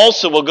man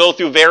also will go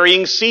through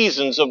varying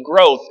seasons of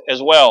growth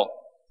as well.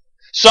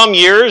 Some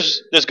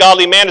years, this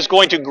godly man is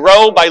going to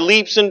grow by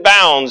leaps and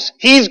bounds.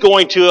 He's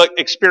going to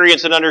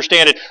experience and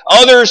understand it.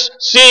 Others,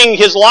 seeing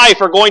his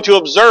life, are going to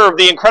observe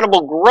the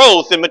incredible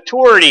growth and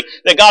maturity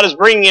that God is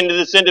bringing into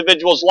this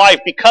individual's life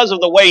because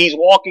of the way he's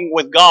walking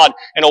with God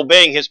and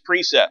obeying his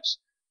precepts.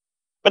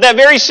 But that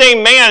very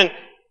same man,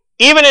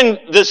 even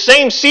in the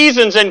same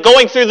seasons and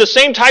going through the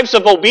same types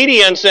of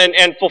obedience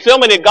and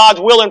fulfillment of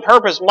God's will and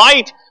purpose,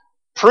 might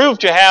prove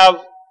to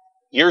have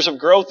years of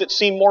growth that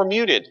seem more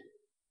muted.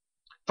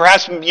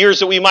 Perhaps years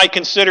that we might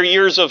consider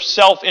years of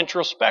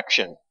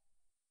self-introspection.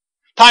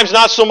 Times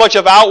not so much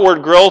of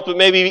outward growth, but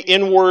maybe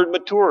inward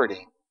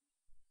maturity.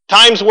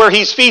 Times where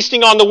he's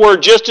feasting on the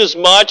Word just as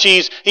much.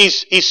 He's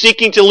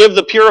seeking to live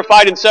the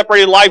purified and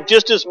separated life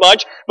just as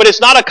much, but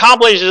it's not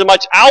accomplished as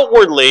much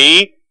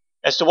outwardly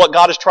as to what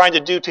God is trying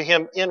to do to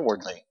him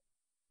inwardly.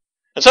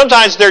 And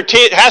sometimes there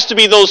has to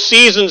be those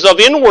seasons of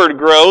inward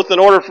growth in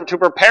order to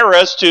prepare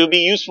us to be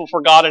useful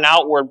for God in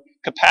outward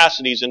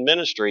capacities in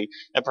ministry.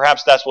 And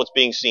perhaps that's what's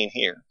being seen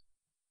here.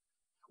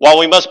 While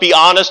we must be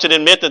honest and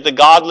admit that the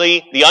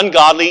godly, the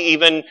ungodly,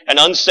 even and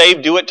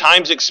unsaved do at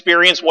times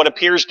experience what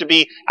appears to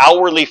be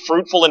outwardly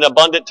fruitful and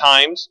abundant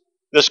times,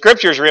 the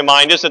Scriptures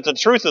remind us that the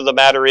truth of the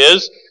matter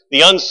is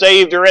the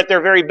unsaved are at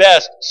their very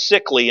best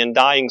sickly and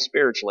dying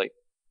spiritually.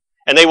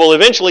 And they will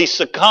eventually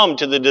succumb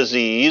to the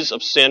disease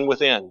of sin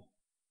within.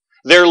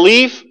 Their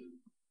leaf,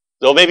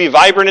 though maybe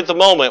vibrant at the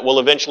moment, will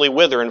eventually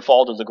wither and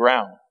fall to the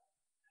ground.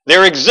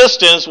 Their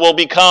existence will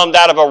become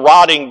that of a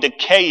rotting,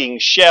 decaying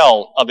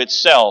shell of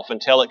itself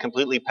until it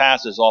completely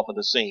passes off of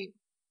the scene.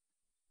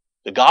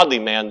 The godly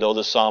man, though,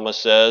 the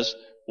psalmist says,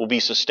 will be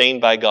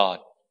sustained by God.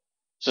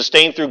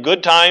 Sustained through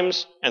good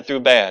times and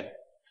through bad.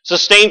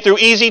 Sustained through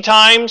easy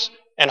times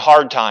and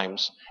hard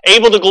times.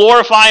 Able to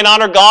glorify and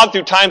honor God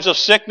through times of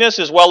sickness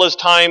as well as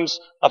times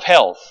of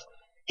health.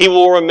 He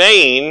will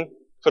remain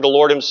for the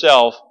Lord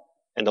Himself,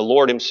 and the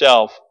Lord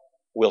Himself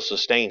will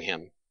sustain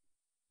him.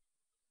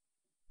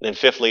 And then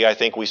fifthly, I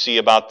think we see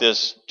about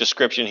this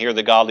description here,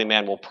 the godly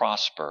man will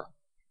prosper.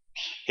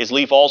 His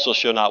leaf also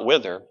shall not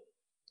wither,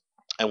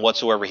 and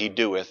whatsoever he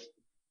doeth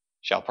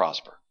shall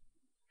prosper.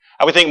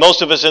 I would think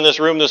most of us in this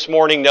room this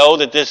morning know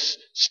that this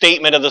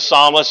statement of the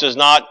psalmist is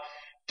not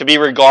to be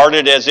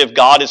regarded as if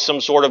God is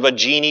some sort of a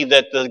genie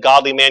that the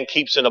godly man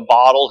keeps in a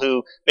bottle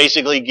who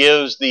basically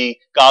gives the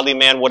godly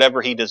man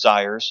whatever he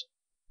desires.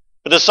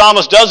 But the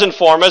psalmist does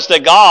inform us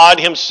that God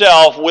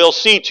Himself will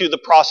see to the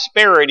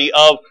prosperity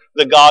of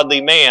the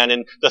godly man,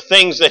 and the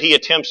things that he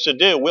attempts to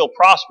do will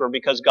prosper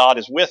because God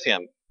is with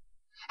him.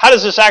 How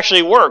does this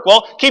actually work?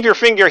 Well, keep your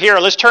finger here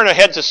and let's turn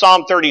ahead to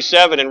Psalm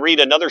 37 and read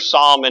another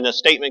psalm and a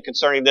statement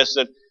concerning this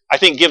that I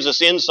think gives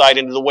us insight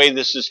into the way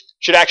this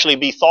should actually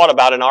be thought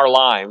about in our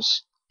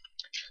lives.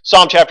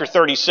 Psalm chapter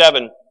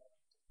 37.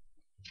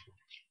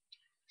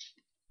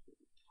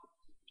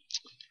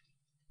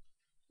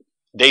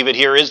 David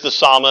here is the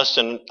psalmist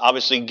and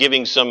obviously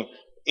giving some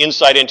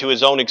insight into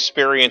his own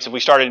experience. If we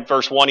started at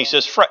verse 1, he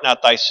says, "Fret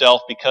not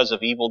thyself because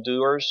of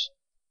evildoers,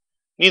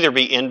 neither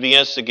be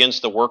envious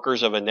against the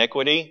workers of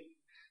iniquity."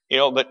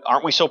 But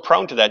aren't we so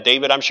prone to that?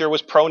 David, I'm sure,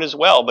 was prone as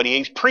well, but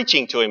he's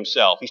preaching to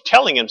himself. He's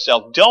telling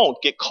himself,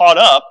 don't get caught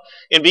up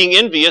in being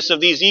envious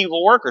of these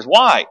evil workers.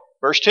 Why?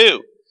 Verse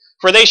 2,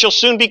 "For they shall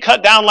soon be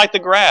cut down like the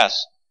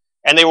grass,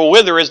 and they will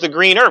wither as the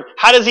green herb."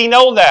 How does he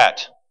know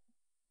that?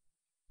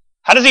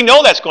 How does he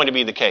know that's going to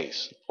be the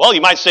case? Well,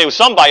 you might say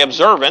some by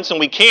observance,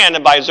 and we can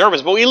and by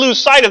observance, but we lose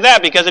sight of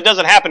that because it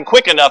doesn't happen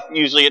quick enough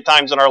usually at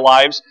times in our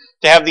lives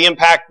to have the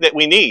impact that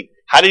we need.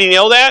 How did he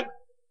know that?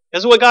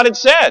 This is what God had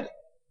said.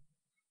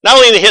 Not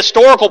only the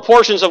historical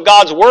portions of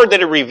God's Word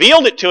that had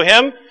revealed it to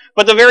him,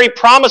 but the very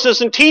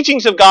promises and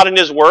teachings of God in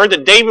His Word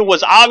that David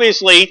was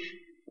obviously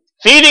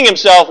feeding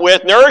himself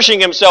with,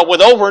 nourishing himself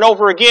with over and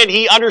over again.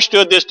 He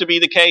understood this to be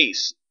the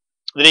case.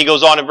 Then he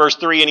goes on in verse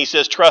 3 and he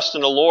says, "Trust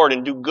in the Lord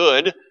and do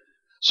good.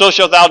 So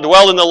shalt thou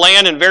dwell in the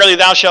land, and verily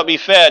thou shalt be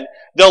fed.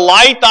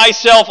 Delight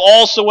thyself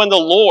also in the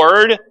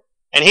Lord,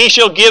 and He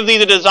shall give thee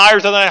the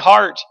desires of thy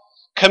heart.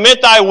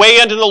 Commit thy way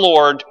unto the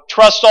Lord.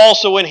 Trust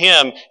also in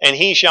Him, and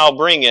He shall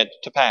bring it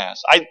to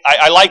pass."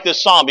 I like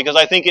this psalm because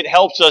I think it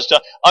helps us to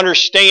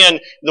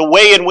understand the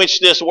way in which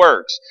this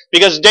works.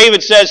 Because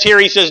David says here,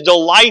 he says,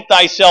 "Delight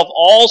thyself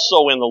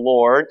also in the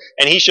Lord,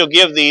 and He shall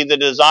give thee the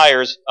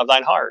desires of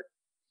thine heart."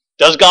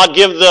 Does God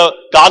give the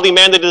godly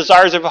man the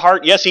desires of his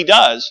heart? Yes, He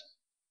does.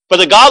 But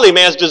the godly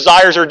man's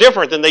desires are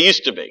different than they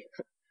used to be.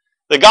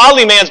 The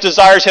godly man's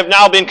desires have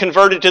now been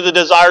converted to the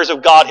desires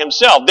of God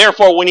Himself.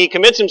 Therefore, when he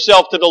commits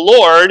himself to the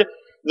Lord,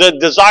 the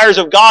desires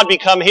of God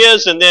become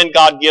his, and then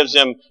God gives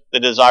him the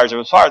desires of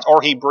his heart,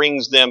 or He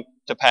brings them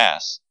to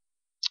pass.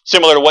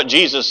 Similar to what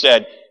Jesus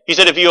said. He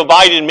said, "If you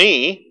abide in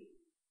me,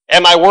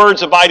 and my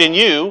words abide in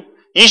you,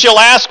 ye shall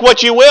ask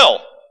what you will,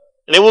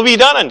 and it will be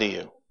done unto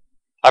you."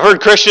 I've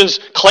heard Christians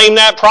claim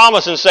that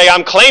promise and say,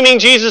 "I'm claiming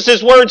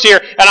Jesus' words here,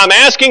 and I'm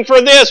asking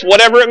for this,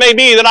 whatever it may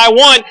be that I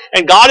want,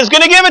 and God is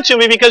going to give it to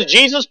me because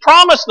Jesus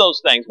promised those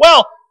things."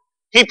 Well,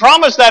 He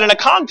promised that in a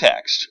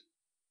context.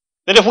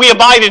 That if we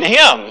abide in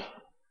Him,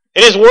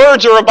 and His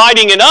words are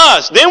abiding in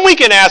us, then we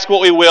can ask what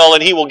we will,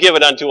 and He will give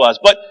it unto us.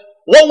 But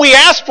what we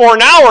ask for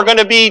now are going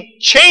to be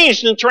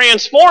changed and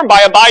transformed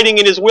by abiding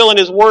in His will and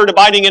His word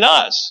abiding in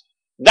us.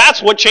 That's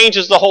what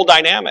changes the whole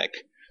dynamic.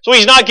 So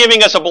He's not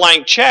giving us a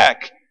blank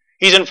check.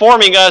 He's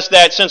informing us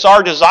that since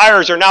our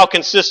desires are now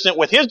consistent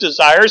with His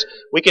desires,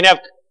 we can have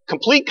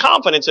complete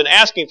confidence in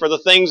asking for the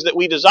things that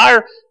we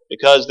desire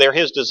because they're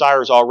His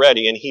desires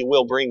already and He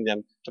will bring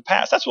them to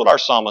pass. That's what our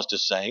psalmist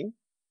is saying.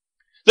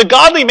 The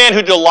godly man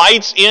who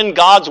delights in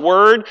God's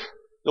Word,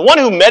 the one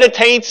who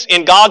meditates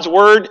in God's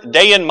Word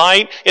day and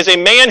night, is a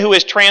man who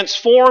is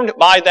transformed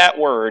by that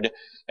Word.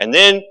 And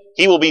then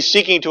he will be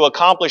seeking to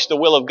accomplish the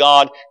will of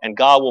God, and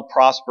God will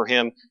prosper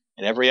him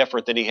in every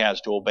effort that he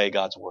has to obey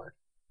God's Word.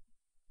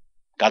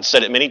 God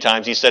said it many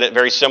times. He said it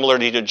very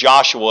similarly to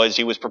Joshua as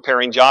He was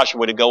preparing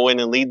Joshua to go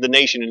in and lead the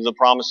nation into the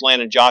promised land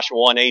in Joshua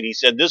 1:8. He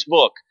said, "This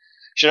book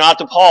shall not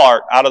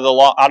depart out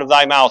of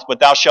thy mouth, but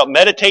thou shalt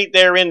meditate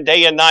therein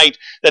day and night,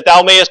 that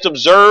thou mayest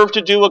observe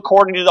to do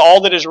according to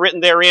all that is written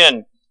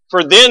therein.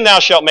 For then thou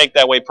shalt make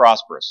thy way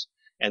prosperous,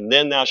 and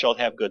then thou shalt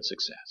have good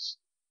success.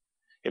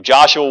 If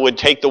Joshua would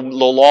take the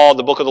law,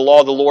 the book of the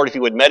law of the Lord, if he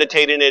would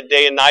meditate in it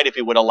day and night, if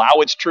he would allow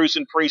its truths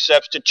and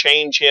precepts to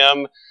change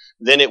him,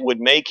 then it would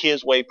make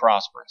his way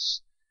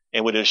prosperous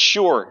and would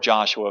assure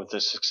Joshua of the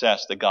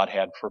success that God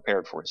had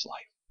prepared for his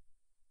life.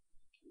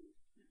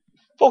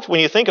 Folks,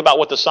 when you think about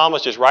what the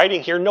psalmist is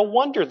writing here, no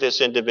wonder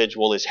this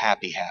individual is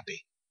happy.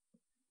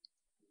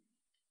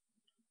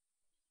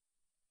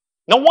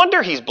 No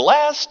wonder he's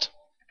blessed.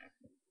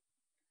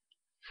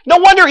 No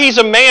wonder he's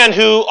a man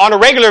who, on a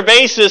regular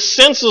basis,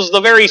 senses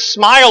the very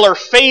smile or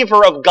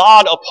favor of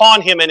God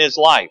upon him in his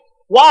life.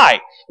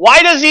 Why?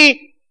 Why does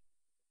he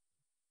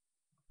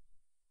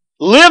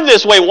live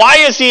this way? Why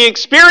is he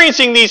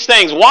experiencing these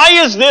things? Why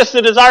is this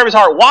the desire of his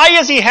heart? Why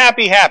is he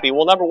happy?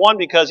 Well, number one,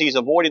 because he's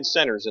avoided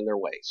sinners in their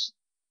ways.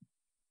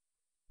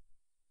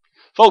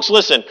 Folks,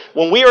 listen,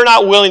 when we are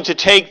not willing to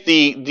take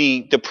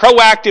the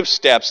proactive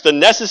steps, the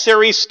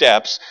necessary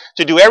steps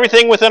to do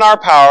everything within our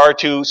power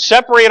to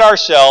separate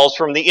ourselves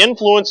from the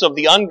influence of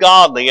the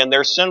ungodly and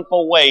their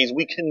sinful ways,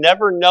 we can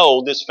never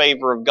know this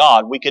favor of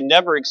God. We can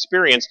never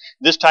experience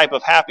this type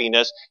of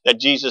happiness that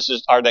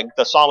that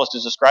the psalmist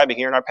is describing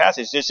here in our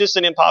passage. It's just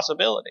an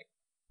impossibility.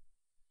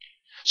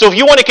 So if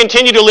you want to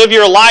continue to live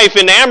your life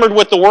enamored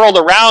with the world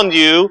around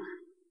you,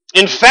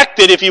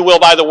 infected, if you will,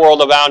 by the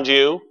world around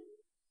you,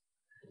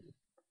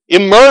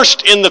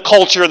 immersed in the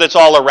culture that's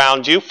all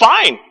around you,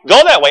 fine,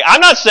 go that way.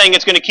 I'm not saying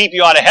it's going to keep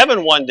you out of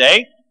heaven one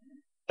day.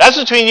 That's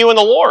between you and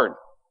the Lord.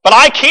 But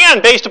I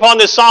can, based upon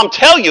this psalm,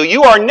 tell you,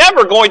 you are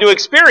never going to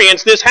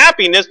experience this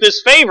happiness,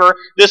 this favor,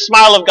 this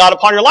smile of God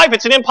upon your life.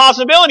 It's an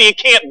impossibility. It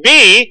can't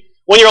be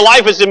when your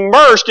life is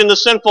immersed in the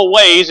sinful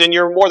ways and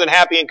you're more than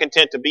happy and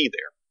content to be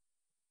there.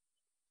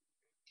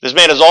 This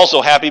man is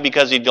also happy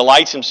because he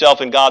delights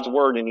himself in God's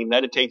Word and he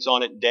meditates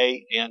on it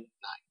day and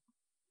night.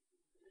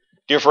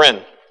 Dear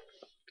friend,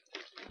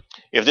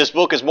 if this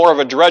book is more of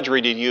a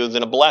drudgery to you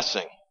than a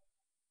blessing,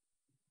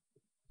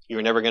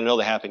 you're never going to know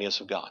the happiness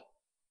of God.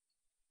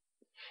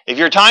 If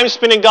your time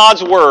spent in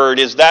God's Word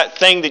is that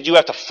thing that you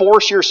have to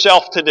force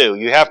yourself to do,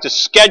 you have to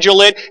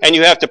schedule it and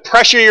you have to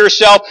pressure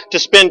yourself to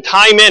spend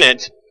time in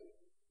it,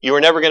 you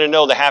are never going to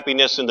know the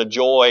happiness and the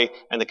joy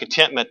and the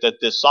contentment that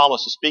this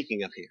psalmist is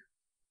speaking of here.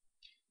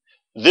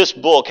 This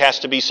book has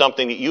to be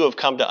something that you have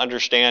come to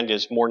understand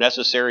is more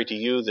necessary to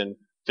you than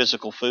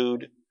physical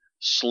food,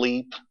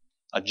 sleep,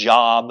 a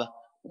job,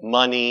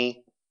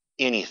 money,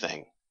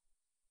 anything.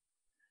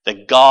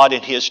 That God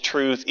and His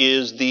truth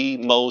is the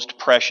most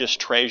precious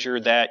treasure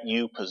that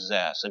you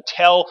possess.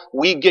 Until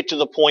we get to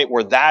the point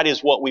where that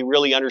is what we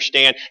really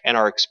understand and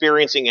are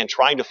experiencing and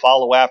trying to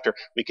follow after,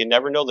 we can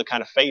never know the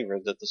kind of favor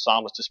that the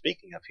psalmist is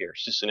speaking of here.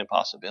 It's just an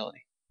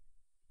impossibility.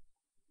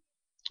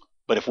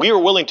 But if we are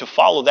willing to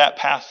follow that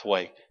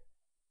pathway,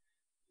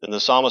 then the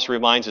psalmist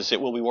reminds us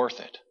it will be worth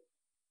it.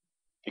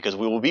 Because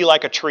we will be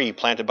like a tree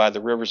planted by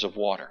the rivers of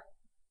water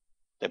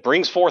that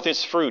brings forth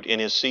its fruit in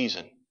His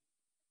season.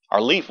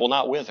 Our leaf will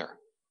not wither,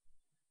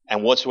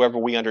 and whatsoever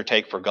we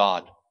undertake for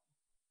God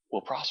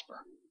will prosper.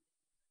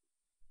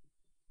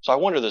 So I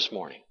wonder this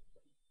morning,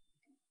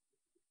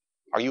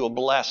 are you a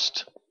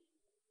blessed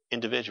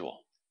individual?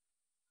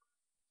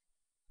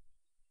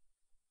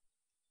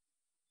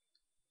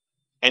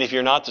 And if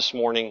you're not this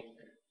morning,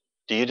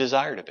 do you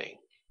desire to be?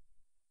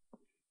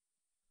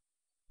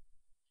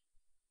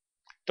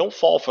 Don't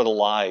fall for the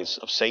lies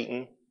of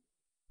Satan.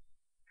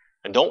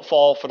 And don't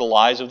fall for the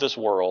lies of this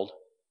world.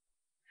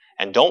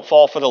 And don't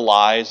fall for the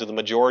lies of the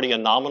majority of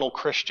nominal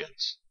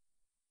Christians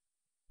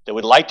that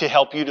would like to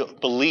help you to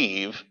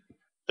believe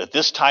that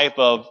this type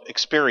of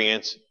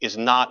experience is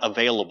not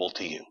available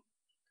to you,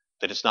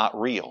 that it's not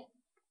real.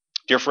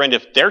 Dear friend,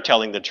 if they're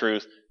telling the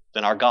truth,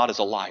 then our God is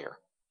a liar.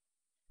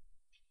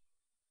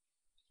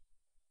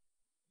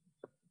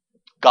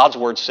 God's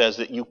Word says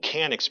that you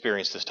can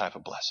experience this type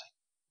of blessing.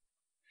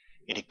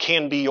 And it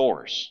can be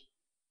yours.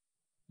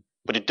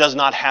 But it does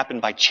not happen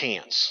by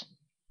chance.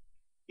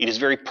 It is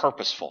very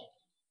purposeful.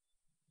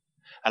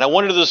 And I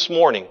wonder this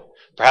morning,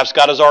 perhaps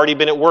God has already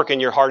been at work in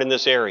your heart in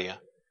this area.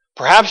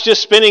 Perhaps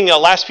just spending the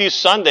last few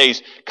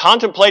Sundays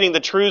contemplating the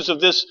truths of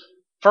this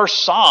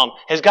first psalm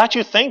has got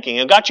you thinking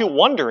and got you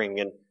wondering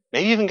and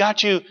maybe even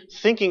got you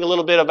thinking a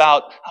little bit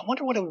about, I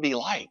wonder what it would be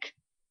like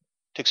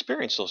to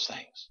experience those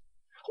things.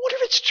 I wonder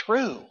if it's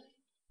true.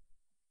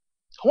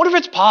 I wonder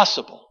if it's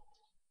possible.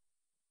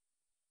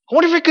 I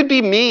wonder if it could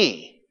be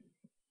me.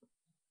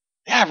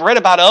 Yeah, I've read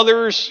about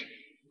others.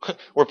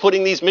 We're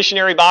putting these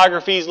missionary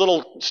biographies,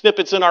 little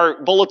snippets in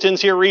our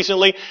bulletins here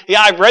recently.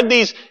 Yeah, I've read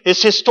these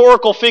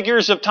historical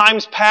figures of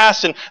times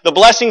past and the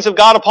blessings of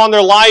God upon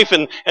their life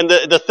and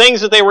the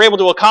things that they were able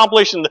to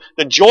accomplish and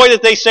the joy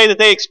that they say that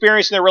they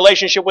experienced in their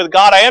relationship with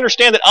God. I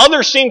understand that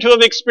others seem to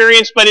have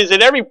experienced, but is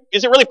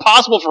it really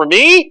possible for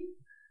me?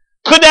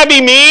 Could that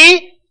be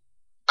me?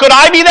 Could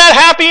I be that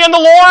happy in the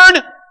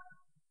Lord?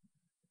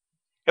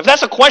 If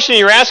that's a question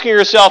you're asking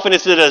yourself and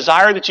it's the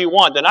desire that you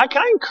want, then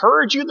can I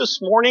encourage you this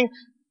morning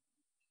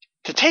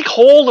to take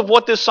hold of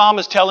what this psalm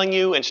is telling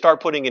you and start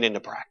putting it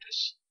into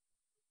practice.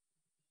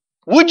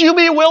 Would you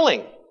be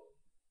willing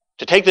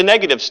to take the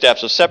negative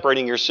steps of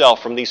separating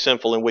yourself from these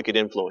sinful and wicked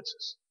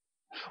influences?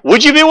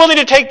 Would you be willing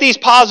to take these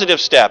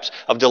positive steps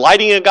of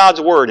delighting in God's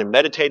Word and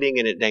meditating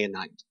in it day and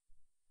night?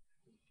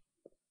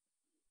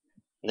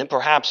 And then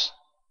perhaps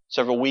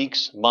several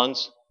weeks,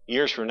 months,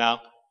 years from now,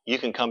 you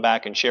can come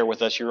back and share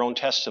with us your own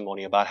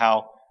testimony about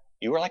how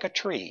you were like a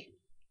tree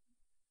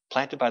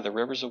planted by the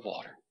rivers of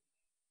water,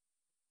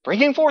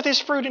 bringing forth his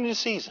fruit in his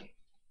season.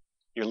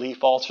 Your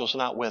leaf also shall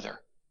not wither,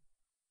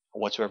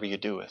 and whatsoever you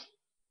doeth,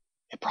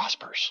 it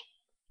prospers.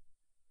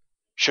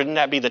 Shouldn't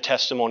that be the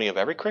testimony of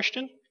every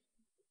Christian?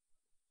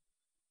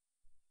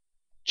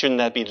 Shouldn't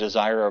that be the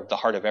desire of the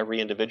heart of every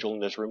individual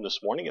in this room this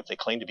morning if they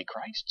claim to be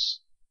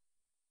Christ's?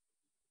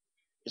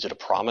 Is it a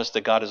promise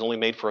that God has only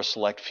made for a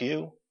select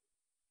few?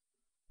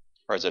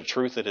 Or is it a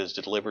truth that is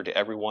delivered to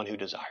everyone who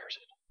desires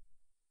it?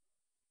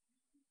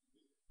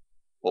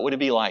 What would it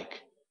be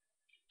like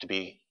to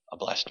be a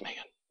blessed man?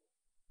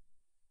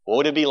 What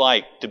would it be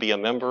like to be a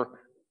member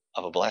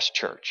of a blessed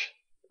church?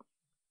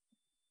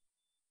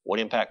 What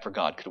impact for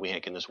God could we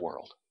make in this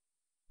world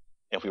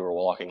if we were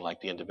walking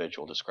like the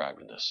individual described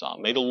in this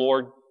psalm? May the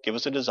Lord give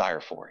us a desire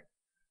for it.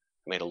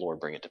 May the Lord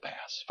bring it to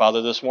pass.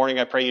 Father, this morning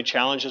I pray you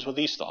challenge us with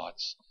these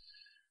thoughts.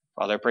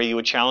 Father, I pray you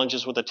would challenge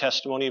us with the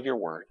testimony of your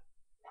word.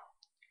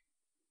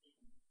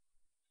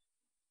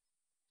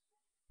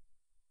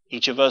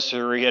 Each of us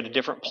are at a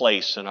different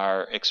place in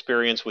our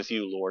experience with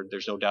you, Lord.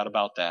 There's no doubt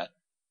about that.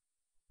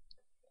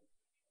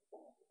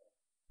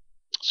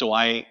 So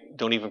I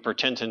don't even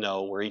pretend to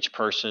know where each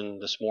person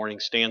this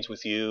morning stands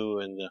with you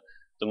and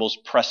the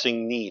most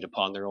pressing need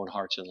upon their own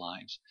hearts and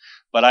lives.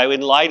 But in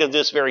light of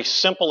this very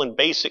simple and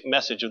basic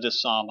message of this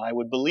psalm, I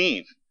would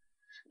believe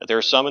that there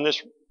are some in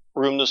this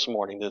room this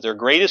morning that their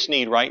greatest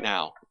need right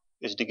now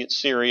is to get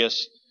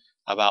serious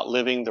about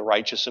living the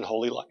righteous and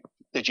holy life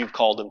that you've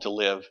called them to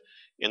live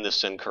in this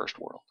sin-cursed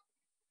world.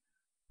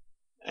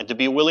 And to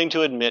be willing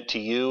to admit to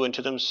you and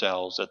to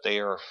themselves that they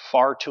are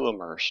far too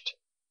immersed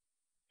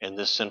in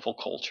this sinful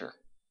culture.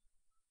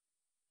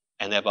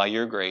 And that by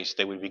your grace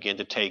they would begin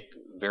to take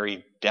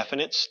very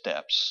definite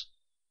steps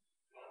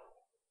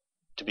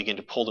to begin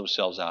to pull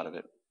themselves out of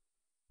it.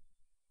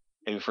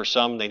 Maybe for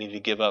some they need to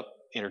give up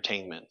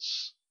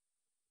entertainments.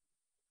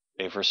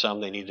 Maybe for some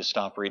they need to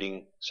stop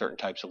reading certain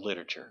types of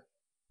literature.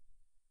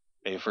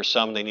 Maybe for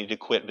some they need to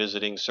quit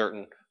visiting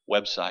certain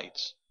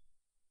websites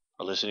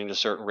or listening to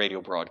certain radio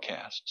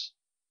broadcasts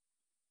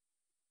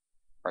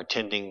or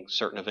attending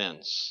certain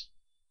events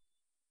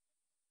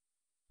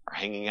or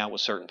hanging out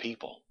with certain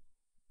people.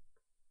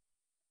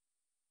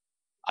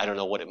 I don't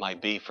know what it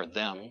might be for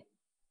them.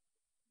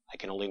 I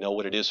can only know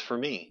what it is for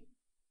me.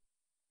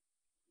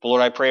 But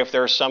Lord, I pray if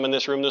there are some in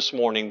this room this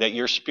morning that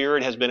your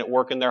Spirit has been at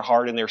work in their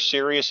heart and they're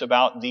serious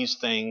about these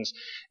things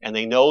and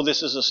they know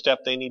this is a step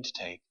they need to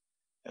take,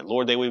 that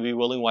Lord, they would be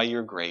willing by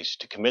your grace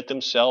to commit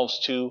themselves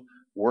to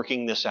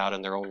working this out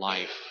in their own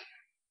life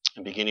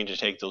and beginning to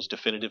take those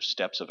definitive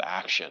steps of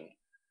action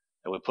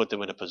that would put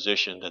them in a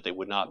position that they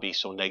would not be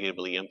so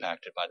negatively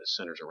impacted by the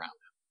sinners around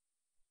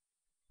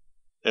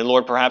them. And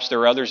Lord, perhaps there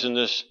are others in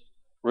this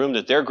room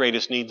that their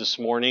greatest need this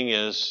morning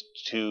is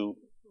to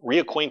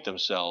reacquaint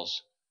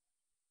themselves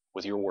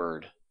with your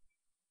word.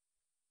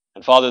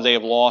 And Father, they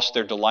have lost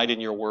their delight in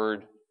your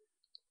word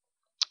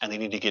and they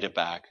need to get it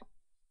back.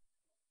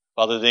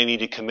 Father, they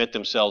need to commit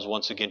themselves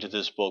once again to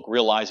this book,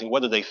 realizing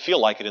whether they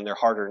feel like it in their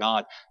heart or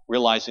not,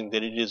 realizing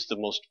that it is the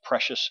most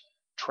precious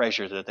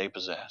treasure that they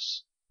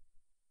possess.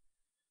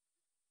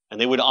 And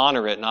they would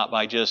honor it not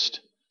by just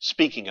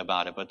speaking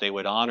about it, but they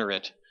would honor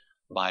it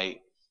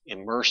by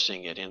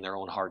immersing it in their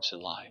own hearts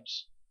and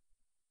lives.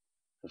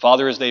 And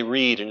Father, as they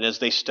read and as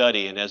they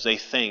study and as they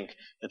think,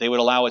 that they would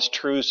allow its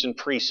truths and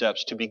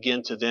precepts to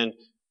begin to then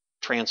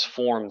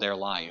transform their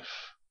life.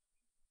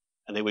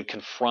 And they would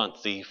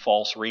confront the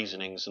false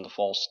reasonings and the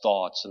false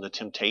thoughts and the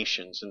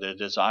temptations and the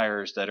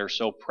desires that are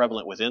so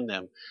prevalent within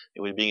them.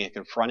 They would begin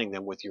confronting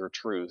them with your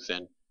truth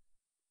and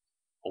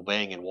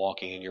obeying and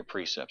walking in your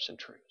precepts and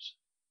truths.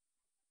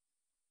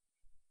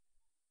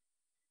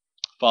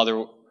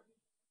 Father,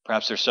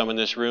 perhaps there's some in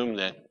this room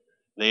that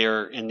they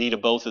are in need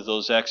of both of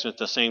those acts at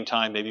the same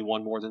time, maybe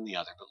one more than the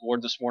other. But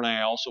Lord, this morning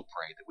I also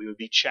pray that we would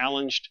be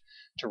challenged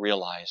to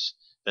realize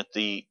that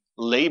the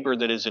labor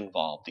that is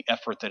involved, the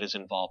effort that is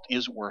involved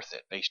is worth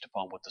it based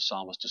upon what the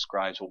psalmist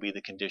describes will be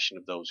the condition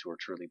of those who are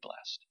truly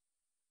blessed.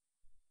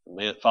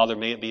 Father,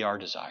 may it be our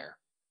desire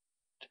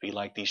to be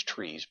like these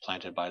trees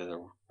planted by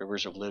the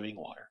rivers of living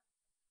water,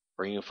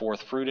 bringing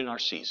forth fruit in our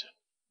season,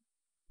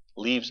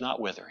 leaves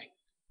not withering,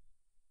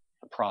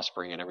 and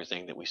prospering in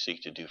everything that we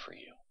seek to do for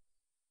you.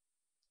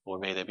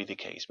 Lord, may that be the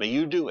case. May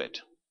you do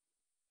it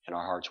in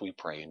our hearts, we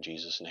pray in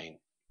Jesus' name.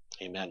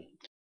 Amen.